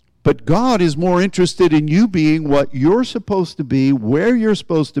 But God is more interested in you being what you're supposed to be, where you're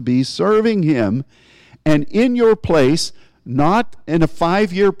supposed to be, serving him, and in your place, not in a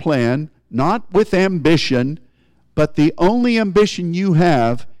 5-year plan, not with ambition, but the only ambition you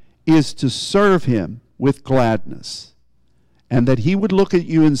have is to serve him with gladness. And that he would look at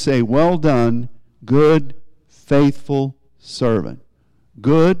you and say, well done, good, faithful servant.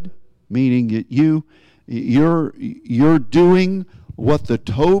 Good, meaning that you're doing what the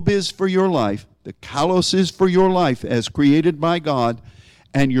Tob is for your life, the Kalos is for your life as created by God,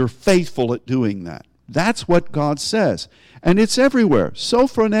 and you're faithful at doing that. That's what God says. And it's everywhere.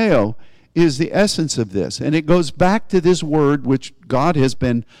 Sophroneo is the essence of this. And it goes back to this word which God has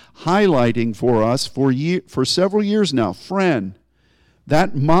been highlighting for us for several years now. Friend.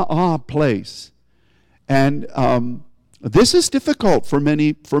 That ma'ah place. And this is difficult for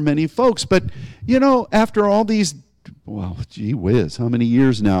many folks. But, after all these well, gee whiz, how many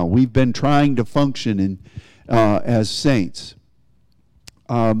years now we've been trying to function as saints.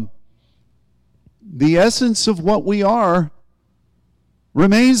 The essence of what we are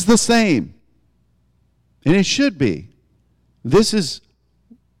remains the same. And it should be. This is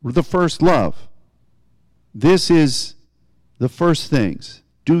the first love. This is the first things.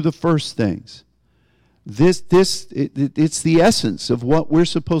 Do the first things. It's the essence of what we're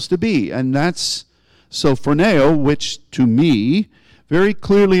supposed to be. And that's sophroneo, which to me very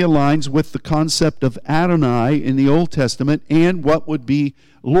clearly aligns with the concept of Adonai in the Old Testament and what would be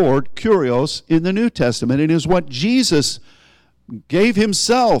Lord, Kyrios, in the New Testament. It is what Jesus gave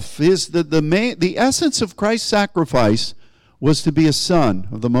himself. The essence of Christ's sacrifice was to be a son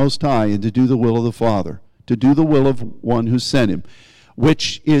of the Most High and to do the will of the Father, to do the will of one who sent him,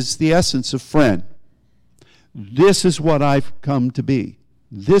 which is the essence of friend. This is what I've come to be.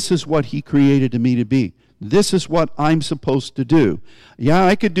 This is what he created me to be. This is what I'm supposed to do. Yeah,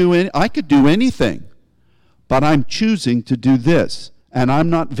 I could do anything, but I'm choosing to do this, and I'm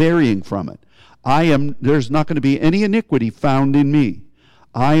not varying from it. There's not going to be any iniquity found in me.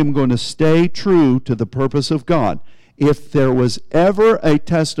 I am going to stay true to the purpose of God. If there was ever a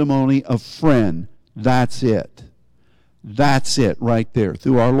testimony of friend, that's it. That's it right there,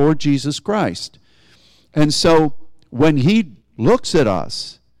 through our Lord Jesus Christ. And so when he looks at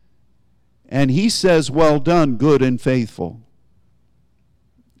us and he says, well done, good and faithful,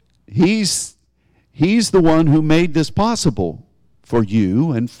 he's the one who made this possible for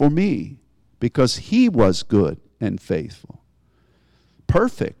you and for me, because he was good and faithful.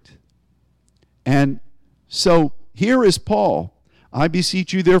 Perfect. And so here is Paul. I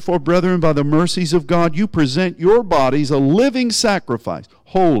beseech you, therefore, brethren, by the mercies of God, you present your bodies a living sacrifice,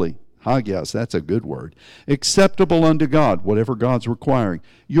 holy, hagios, that's a good word, acceptable unto God, whatever God's requiring.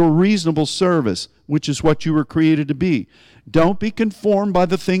 Your reasonable service, which is what you were created to be. Don't be conformed by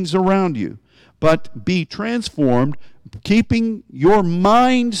the things around you, but be transformed, keeping your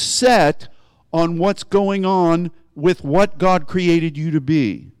mind set on what's going on with what God created you to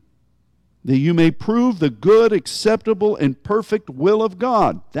be, that you may prove the good, acceptable, and perfect will of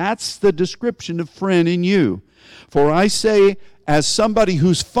God. That's the description of friend in you. For I say, as somebody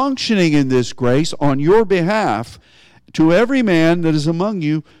who's functioning in this grace on your behalf, to every man that is among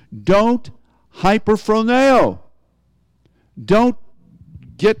you, don't hyperphroneo. Don't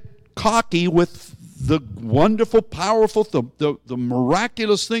get cocky with the wonderful, powerful, the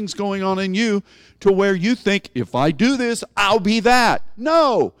miraculous things going on in you to where you think, if I do this, I'll be that.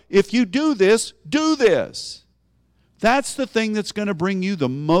 No, if you do this, do this. That's the thing that's going to bring you the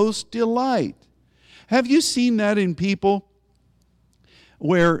most delight. Have you seen that in people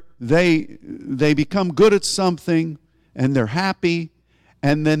where they become good at something and they're happy,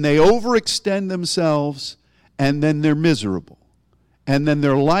 and then they overextend themselves, and then they're miserable, and then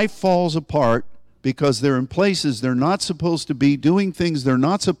their life falls apart because they're in places they're not supposed to be, doing things they're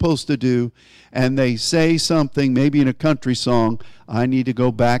not supposed to do, and they say something, maybe in a country song, I need to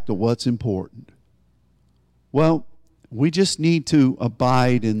go back to what's important. Well, we just need to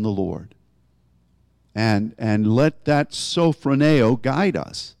abide in the Lord and let that sophroneo guide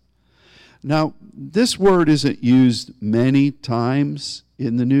us. Now, this word isn't used many times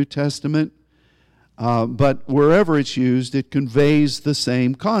in the New Testament, but wherever it's used, it conveys the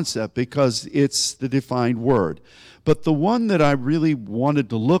same concept because it's the defined word. But the one that I really wanted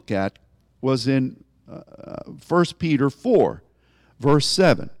to look at was in 1 Peter 4, verse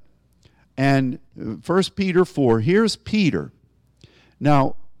 7. And 1 Peter 4, here's Peter.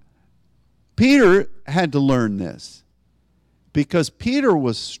 Now, Peter had to learn this because Peter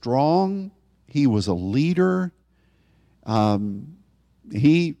was strong. He was a leader.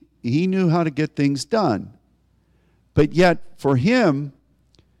 He knew how to get things done. But yet, for him,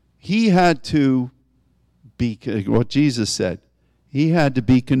 he had to be, what Jesus said, he had to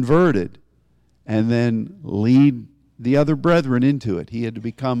be converted and then lead the other brethren into it. He had to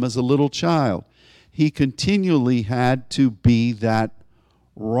become as a little child. He continually had to be that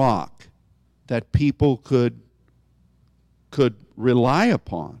rock that people could rely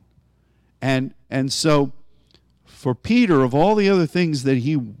upon. And so for Peter, of all the other things that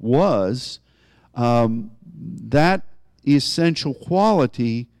he was, that essential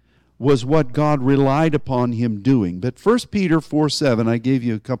quality was what God relied upon him doing. But 1 Peter 4:7, I gave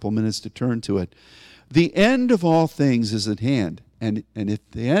you a couple minutes to turn to it. The end of all things is at hand. And if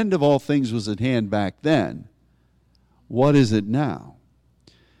the end of all things was at hand back then, what is it now?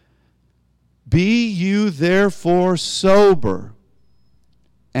 Be you therefore sober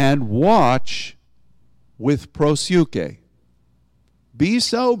and watch with prosuke. Be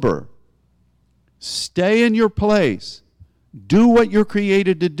sober. Stay in your place. Do what you're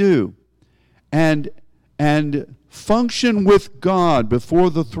created to do. And function with God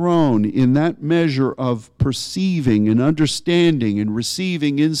before the throne in that measure of perceiving and understanding and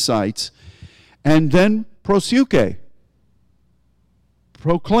receiving insights. And then prosuke.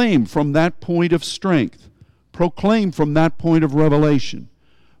 Proclaim from that point of strength. Proclaim from that point of revelation.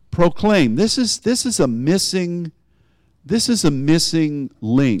 Proclaim. This is a missing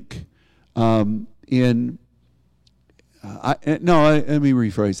link let me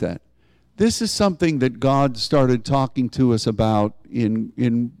rephrase that. This is something that God started talking to us about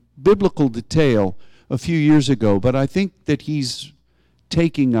in biblical detail a few years ago, but I think that He's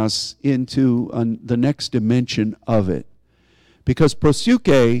taking us into the next dimension of it. Because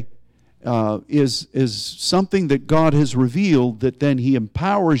prosuke is something that God has revealed that then He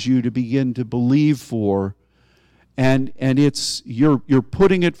empowers you to begin to believe for, and it's you're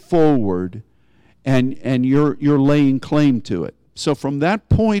putting it forward, and you're laying claim to it. So from that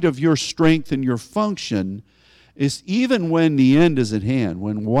point of your strength and your function, is even when the end is at hand,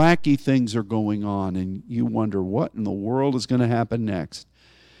 when wacky things are going on and you wonder what in the world is going to happen next,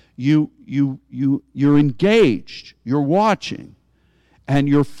 you're engaged, you're watching, and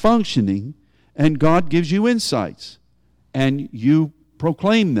you're functioning, and God gives you insights, and you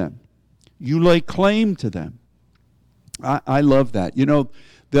proclaim them. You lay claim to them. I love that. You know,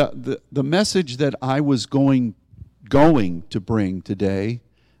 the message that I was going to bring today,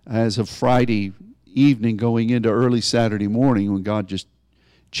 as of Friday evening going into early Saturday morning when God just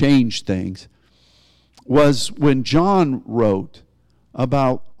changed things, was when John wrote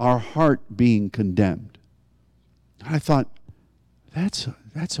about our heart being condemned. I thought, that's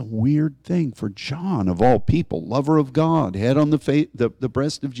a weird thing for John, of all people, lover of God, head on the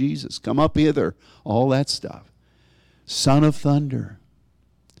breast of Jesus, come up hither, all that stuff. Son of thunder.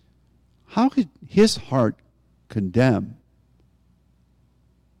 How could his heart condemn?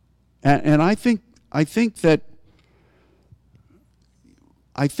 And I think that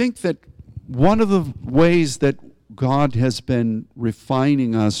one of the ways that God has been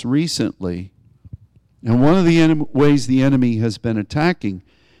refining us recently, and one of the ways the enemy has been attacking,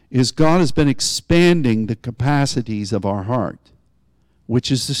 is God has been expanding the capacities of our heart, which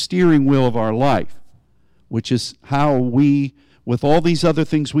is the steering wheel of our life, which is how we, with all these other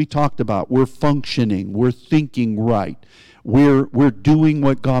things we talked about, we're functioning, we're thinking right, we're doing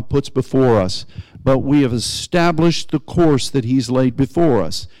what God puts before us, but we have established the course that He's laid before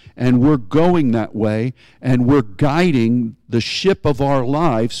us, and we're going that way, and we're guiding the ship of our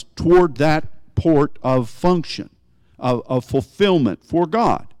lives toward that port of function, of fulfillment for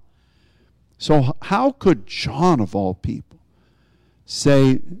God. So how could John, of all people,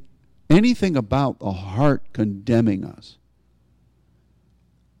 say anything about the heart condemning us?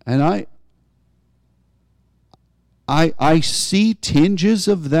 And I see tinges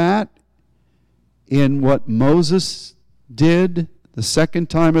of that in what Moses did the second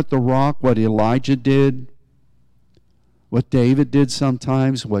time at the rock, what Elijah did, what David did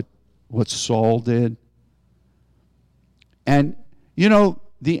sometimes, what Saul did. And, you know,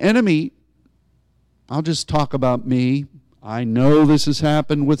 the enemy, I'll just talk about me. I know this has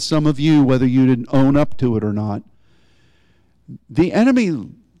happened with some of you, whether you didn't own up to it or not. The enemy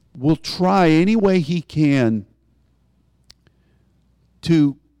will try any way he can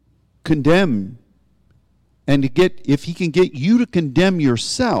to condemn, and if he can get you to condemn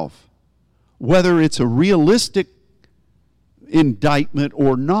yourself, whether it's a realistic indictment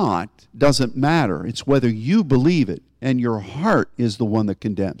or not, doesn't matter. It's whether you believe it, and your heart is the one that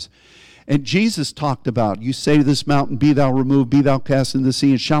condemns. And Jesus talked about, you say to this mountain, be thou removed, be thou cast into the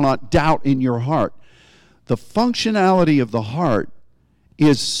sea, and shall not doubt in your heart. The functionality of the heart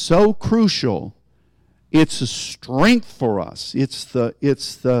is so crucial. It's a strength for us. It's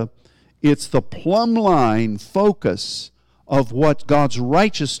the plumb line focus of what God's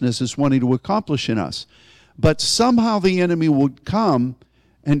righteousness is wanting to accomplish in us. But somehow the enemy would come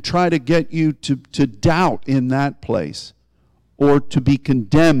and try to get you to doubt in that place, or to be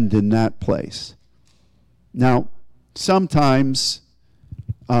condemned in that place. Now, sometimes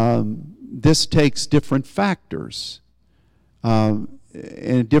this takes different factors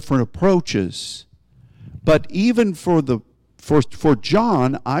and different approaches. But even for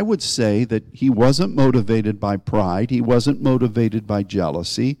John, I would say that he wasn't motivated by pride. He wasn't motivated by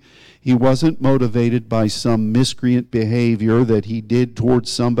jealousy. He wasn't motivated by some miscreant behavior that he did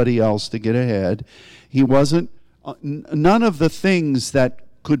towards somebody else to get ahead. He wasn't. None of the things that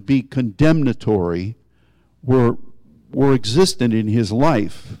could be condemnatory were existent in his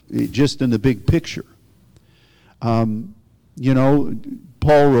life, just in the big picture. You know,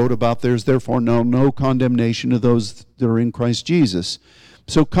 Paul wrote about, there's therefore no condemnation to those that are in Christ Jesus.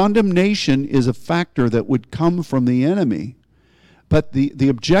 So condemnation is a factor that would come from the enemy. But the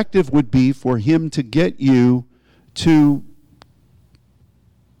objective would be for him to get you to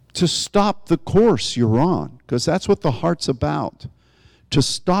stop the course you're on, because that's what the heart's about. To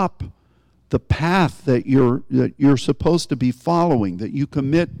stop the path that you're supposed to be following, that you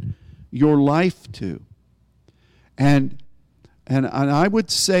commit your life to. And I would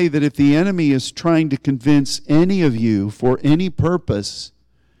say that if the enemy is trying to convince any of you for any purpose,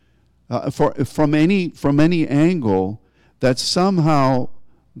 from any angle, that somehow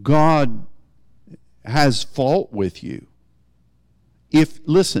God has fault with you. If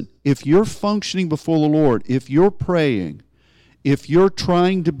you're functioning before the Lord, if you're praying, if you're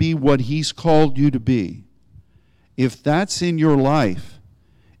trying to be what He's called you to be, if that's in your life,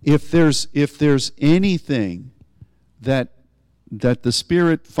 if there's anything that the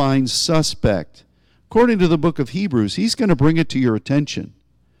Spirit finds suspect, according to the book of Hebrews, He's going to bring it to your attention.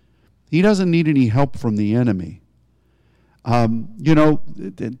 He doesn't need any help from the enemy. Didn't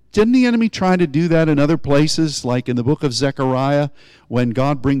the enemy try to do that in other places, like in the book of Zechariah, when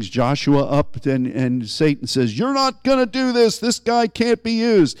God brings Joshua up and Satan says, "You're not going to do this. This guy can't be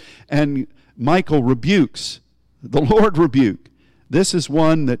used." And Michael rebukes, the Lord rebuke. This is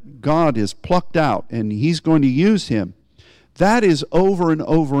one that God has plucked out, and He's going to use him. That is over and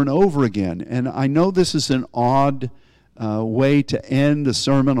over and over again. And I know this is an odd way to end a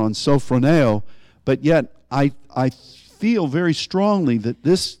sermon on Sophroneo, but yet I feel very strongly that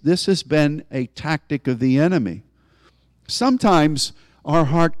this has been a tactic of the enemy. Sometimes our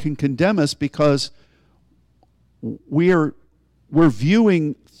heart can condemn us because we're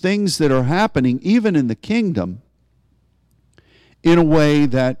viewing things that are happening, even in the kingdom, in a way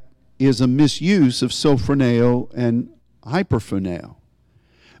that is a misuse of sophroneo and hyperphoneo.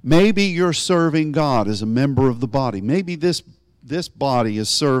 Maybe you're serving God as a member of the body. Maybe this body is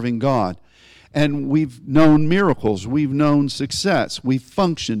serving God. And we've known miracles, we've known success, we've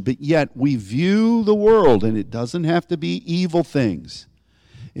functioned, but yet we view the world, and it doesn't have to be evil things.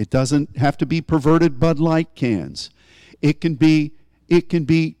 It doesn't have to be perverted Bud Light cans. It can be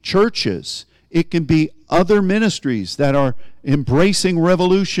churches. It can be other ministries that are embracing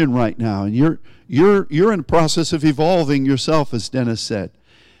revolution right now. And you're in the process of evolving yourself, as Dennis said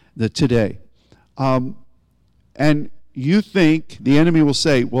today. And you think the enemy will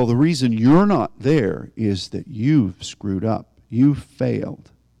say, well, the reason you're not there is that you've screwed up. You failed.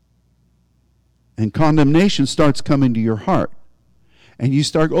 And condemnation starts coming to your heart. And you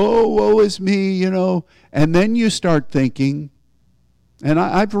start, oh, woe is me, And then you start thinking, and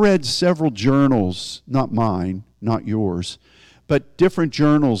I've read several journals, not mine, not yours, but different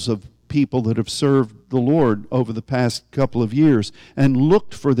journals of people that have served the Lord over the past couple of years and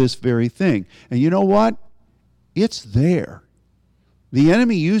looked for this very thing. And you know what? It's there. The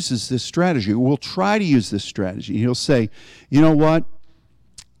enemy uses this strategy, will try to use this strategy. He'll say, you know what?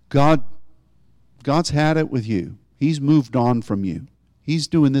 God's had it with you. He's moved on from you. He's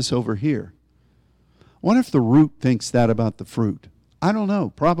doing this over here. What if the root thinks that about the fruit? I don't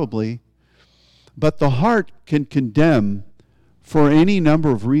know, probably. But the heart can condemn for any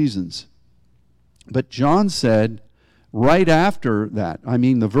number of reasons. But John said right after that,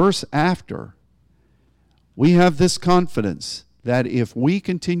 the verse after, we have this confidence that if we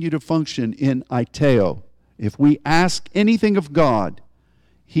continue to function in aiteo, if we ask anything of God,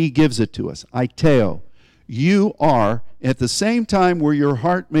 He gives it to us. Aiteo. You are, at the same time where your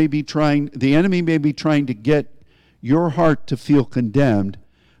heart may be the enemy may be trying to get your heart to feel condemned,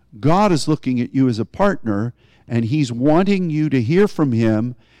 God is looking at you as a partner, and He's wanting you to hear from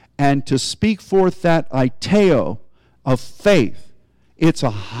Him and to speak forth that aiteo of faith. It's a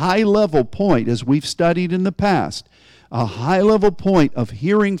high-level point, as we've studied in the past, a high-level point of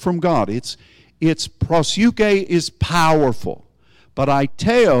hearing from God. It's prosuke is powerful, but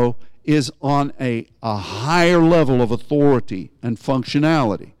aiteo is on a higher level of authority and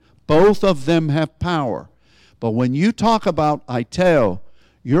functionality. Both of them have power. But when you talk about aiteo,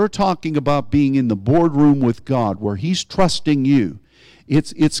 you're talking about being in the boardroom with God, where He's trusting you.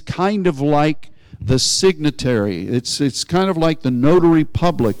 It's kind of like the signatory. It's kind of like the notary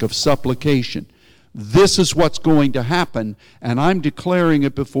public of supplication. This is what's going to happen, and I'm declaring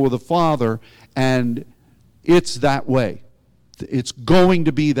it before the Father, and it's that way. It's going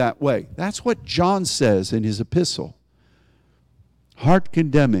to be that way. That's what John says in his epistle. Heart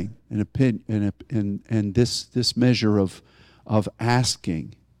condemning and this measure of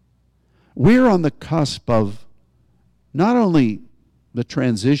asking. We're on the cusp of not only the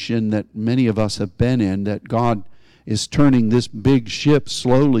transition that many of us have been in, that God is turning this big ship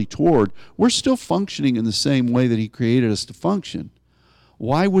slowly toward, we're still functioning in the same way that he created us to function.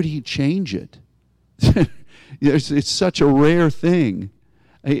 Why would he change it? It's such a rare thing.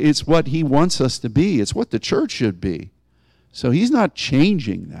 It's what he wants us to be. It's what the church should be. So he's not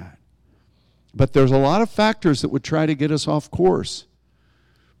changing that. But there's a lot of factors that would try to get us off course.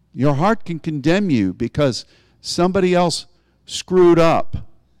 Your heart can condemn you because somebody else screwed up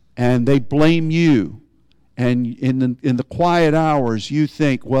and they blame you. And in the quiet hours, you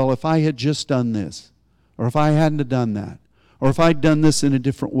think, well, if I had just done this, or if I hadn't have done that, or if I'd done this in a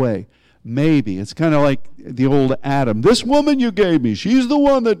different way, maybe. It's kind of like the old Adam. This woman you gave me, she's the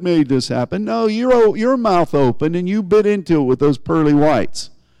one that made this happen. No, your mouth opened and you bit into it with those pearly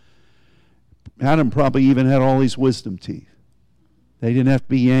whites. Adam probably even had all these wisdom teeth. They didn't have to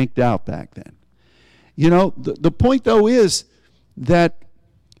be yanked out back then. You know, the point, though, is that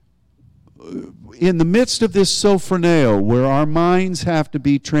in the midst of this sophroneo, where our minds have to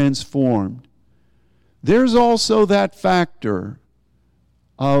be transformed, there's also that factor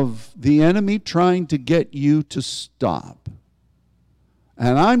of the enemy trying to get you to stop.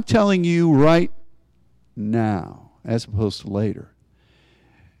 And I'm telling you right now, as opposed to later,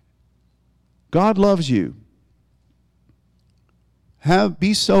 God loves you.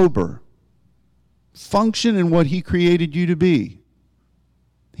 Be sober. Function in what he created you to be.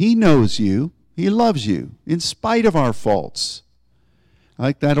 He knows you. He loves you in spite of our faults. I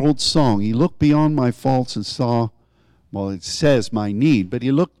like that old song. He looked beyond my faults and saw, well, it says my need, but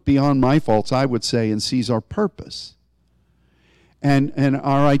he looked beyond my faults, I would say, and sees our purpose. And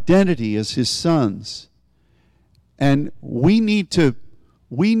our identity as his sons. And we need to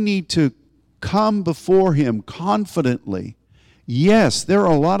come before him confidently. Yes, there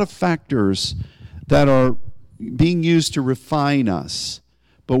are a lot of factors that are being used to refine us,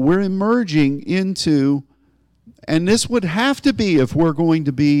 but we're emerging into, and this would have to be if we're going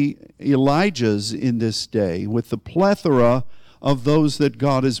to be Elijahs in this day, with the plethora of those that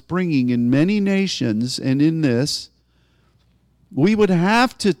God is bringing in many nations, and in this, we would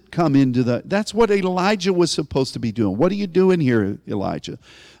have to come into that's what Elijah was supposed to be doing. What are you doing here, Elijah?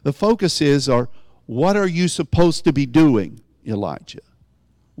 The focus is, what are you supposed to be doing, Elijah?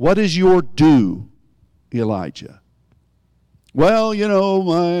 What is your due, Elijah? Well, you know,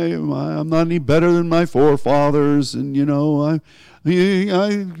 I'm not any better than my forefathers, and you know,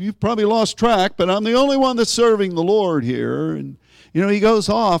 you've probably lost track, but I'm the only one that's serving the Lord here. And you know, he goes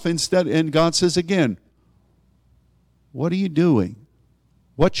off instead, and God says again, what are you doing?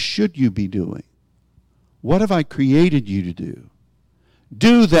 What should you be doing? What have I created you to do?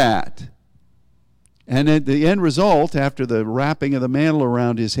 Do that. And at the end result, after the wrapping of the mantle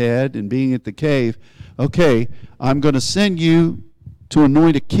around his head and being at the cave, okay, I'm going to send you to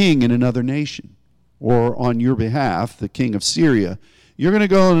anoint a king in another nation, or on your behalf, the king of Syria. You're going to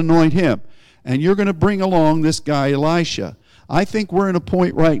go and anoint him, and you're going to bring along this guy Elisha. I think we're in a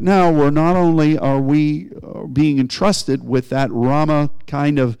point right now where not only are we being entrusted with that Rama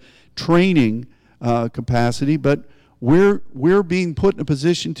kind of training capacity, but we're being put in a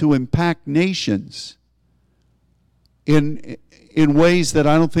position to impact nations in ways that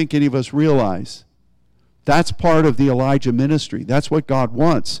I don't think any of us realize. That's part of the Elijah ministry. That's what God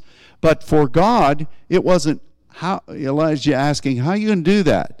wants. But for God, it wasn't Elijah asking, how are you going to do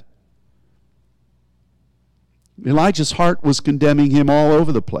that? Elijah's heart was condemning him all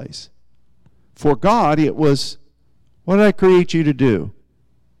over the place. For God, it was, what did I create you to do?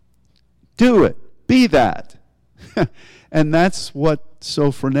 Do it. Be that. And that's what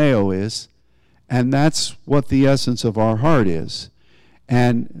sophroneo is. And that's what the essence of our heart is.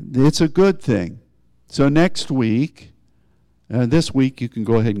 And it's a good thing. So next week, this week you can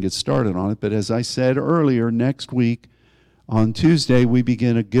go ahead and get started on it. But as I said earlier, next week on Tuesday we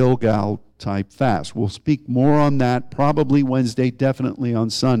begin a Gilgal type fast. We'll speak more on that probably Wednesday, definitely on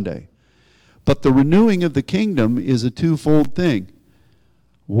Sunday. But the renewing of the kingdom is a twofold thing.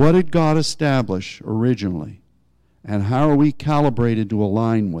 What did God establish originally? And how are we calibrated to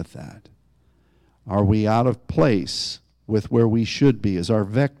align with that? Are we out of place with where we should be? Is our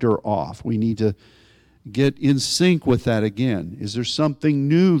vector off? We need to get in sync with that again. Is there something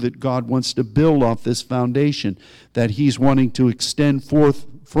new that God wants to build off this foundation that he's wanting to extend forth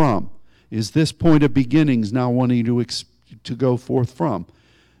from? Is this point of beginnings now wanting to go forth from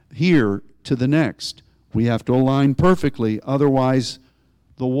here to the next? We have to align perfectly, otherwise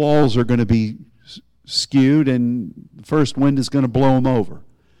the walls are going to be skewed and the first wind is going to blow them over.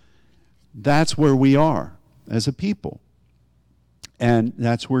 That's where we are as a people, and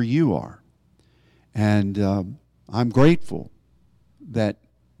that's where you are. And I'm grateful that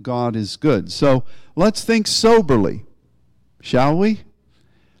God is good. So let's think soberly, shall we?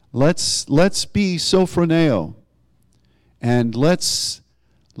 Let's be sophroneo, and let's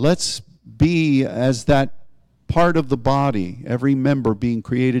be as that part of the body, every member being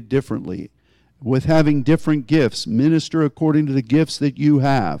created differently, with having different gifts. Minister according to the gifts that you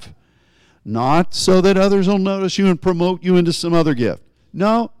have. Not so that others will notice you and promote you into some other gift.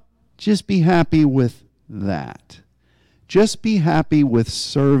 No, just be happy with that. Just be happy with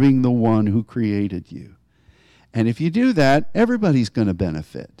serving the one who created you. And if you do that, everybody's going to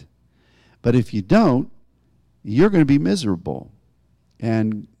benefit. But if you don't, you're going to be miserable.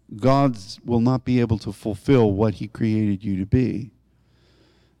 And God will not be able to fulfill what he created you to be.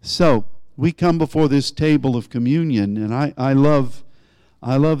 So, we come before this table of communion, and I love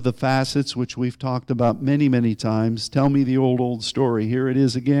the facets which we've talked about many, many times. Tell me the old story. Here it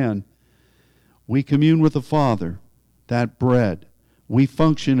is again. We commune with the Father, that bread. We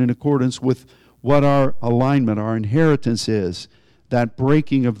function in accordance with what our alignment, our inheritance is, that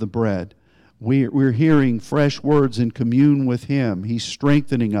breaking of the bread. We're hearing fresh words and commune with him. He's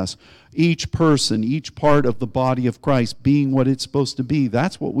strengthening us. Each person, each part of the body of Christ being what it's supposed to be.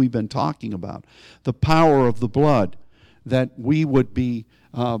 That's what we've been talking about. The power of the blood, that we would be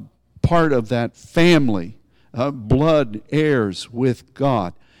part of that family, blood heirs with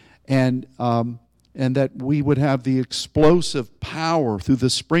God. And that we would have the explosive power through the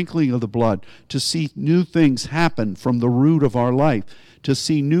sprinkling of the blood to see new things happen from the root of our life, to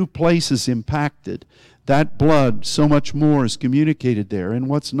see new places impacted. That blood, so much more is communicated there. And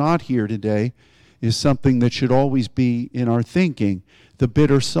what's not here today is something that should always be in our thinking, the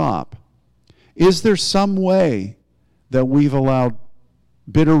bitter sop. Is there some way that we've allowed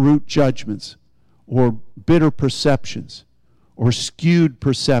bitter root judgments or bitter perceptions or skewed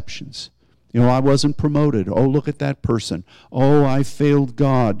perceptions? You know, I wasn't promoted. Oh, look at that person. Oh, I failed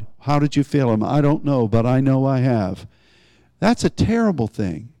God. How did you fail him? I don't know, but I know I have. That's a terrible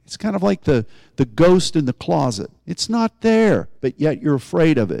thing. It's kind of like the ghost in the closet. It's not there, but yet you're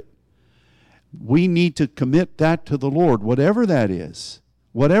afraid of it. We need to commit that to the Lord, whatever that is,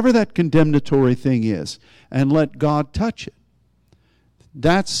 whatever that condemnatory thing is, and let God touch it.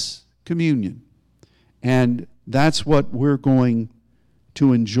 That's communion. And that's what we're going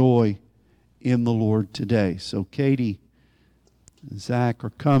to enjoy in the Lord today. So Katie and Zach are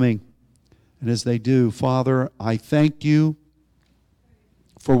coming. And as they do, Father, I thank you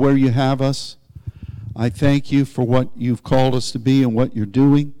for where you have us. I thank you for what you've called us to be and what you're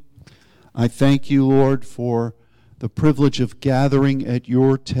doing. I thank you, Lord, for the privilege of gathering at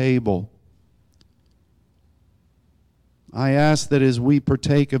your table. I ask that as we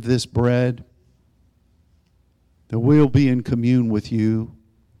partake of this bread, that we'll be in commune with you,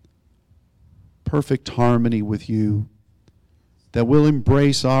 perfect harmony with you, that we'll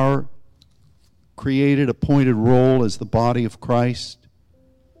embrace our created, appointed role as the body of Christ.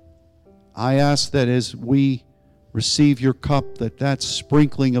 I ask that as we receive your cup, that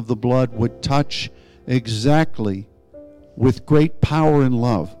sprinkling of the blood would touch exactly with great power and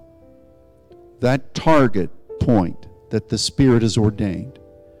love that target point that the Spirit has ordained.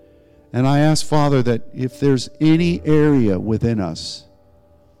 And I ask, Father, that if there's any area within us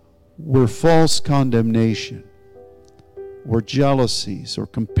where false condemnation or jealousies or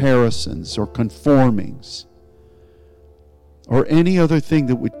comparisons or conformings or any other thing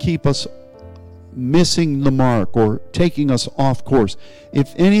that would keep us missing the mark or taking us off course,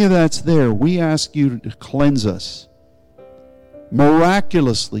 if any of that's there, we ask you to cleanse us,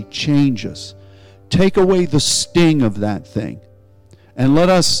 miraculously change us, take away the sting of that thing, and let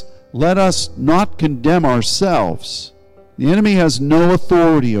us not condemn ourselves. The enemy has no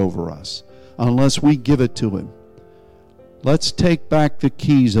authority over us unless we give it to him. Let's take back the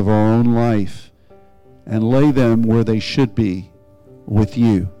keys of our own life and lay them where they should be with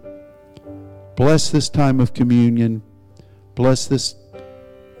you. Bless this time of communion. Bless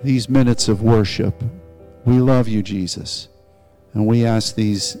these minutes of worship. We love you, Jesus. And we ask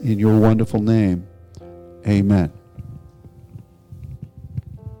these in your wonderful name. Amen.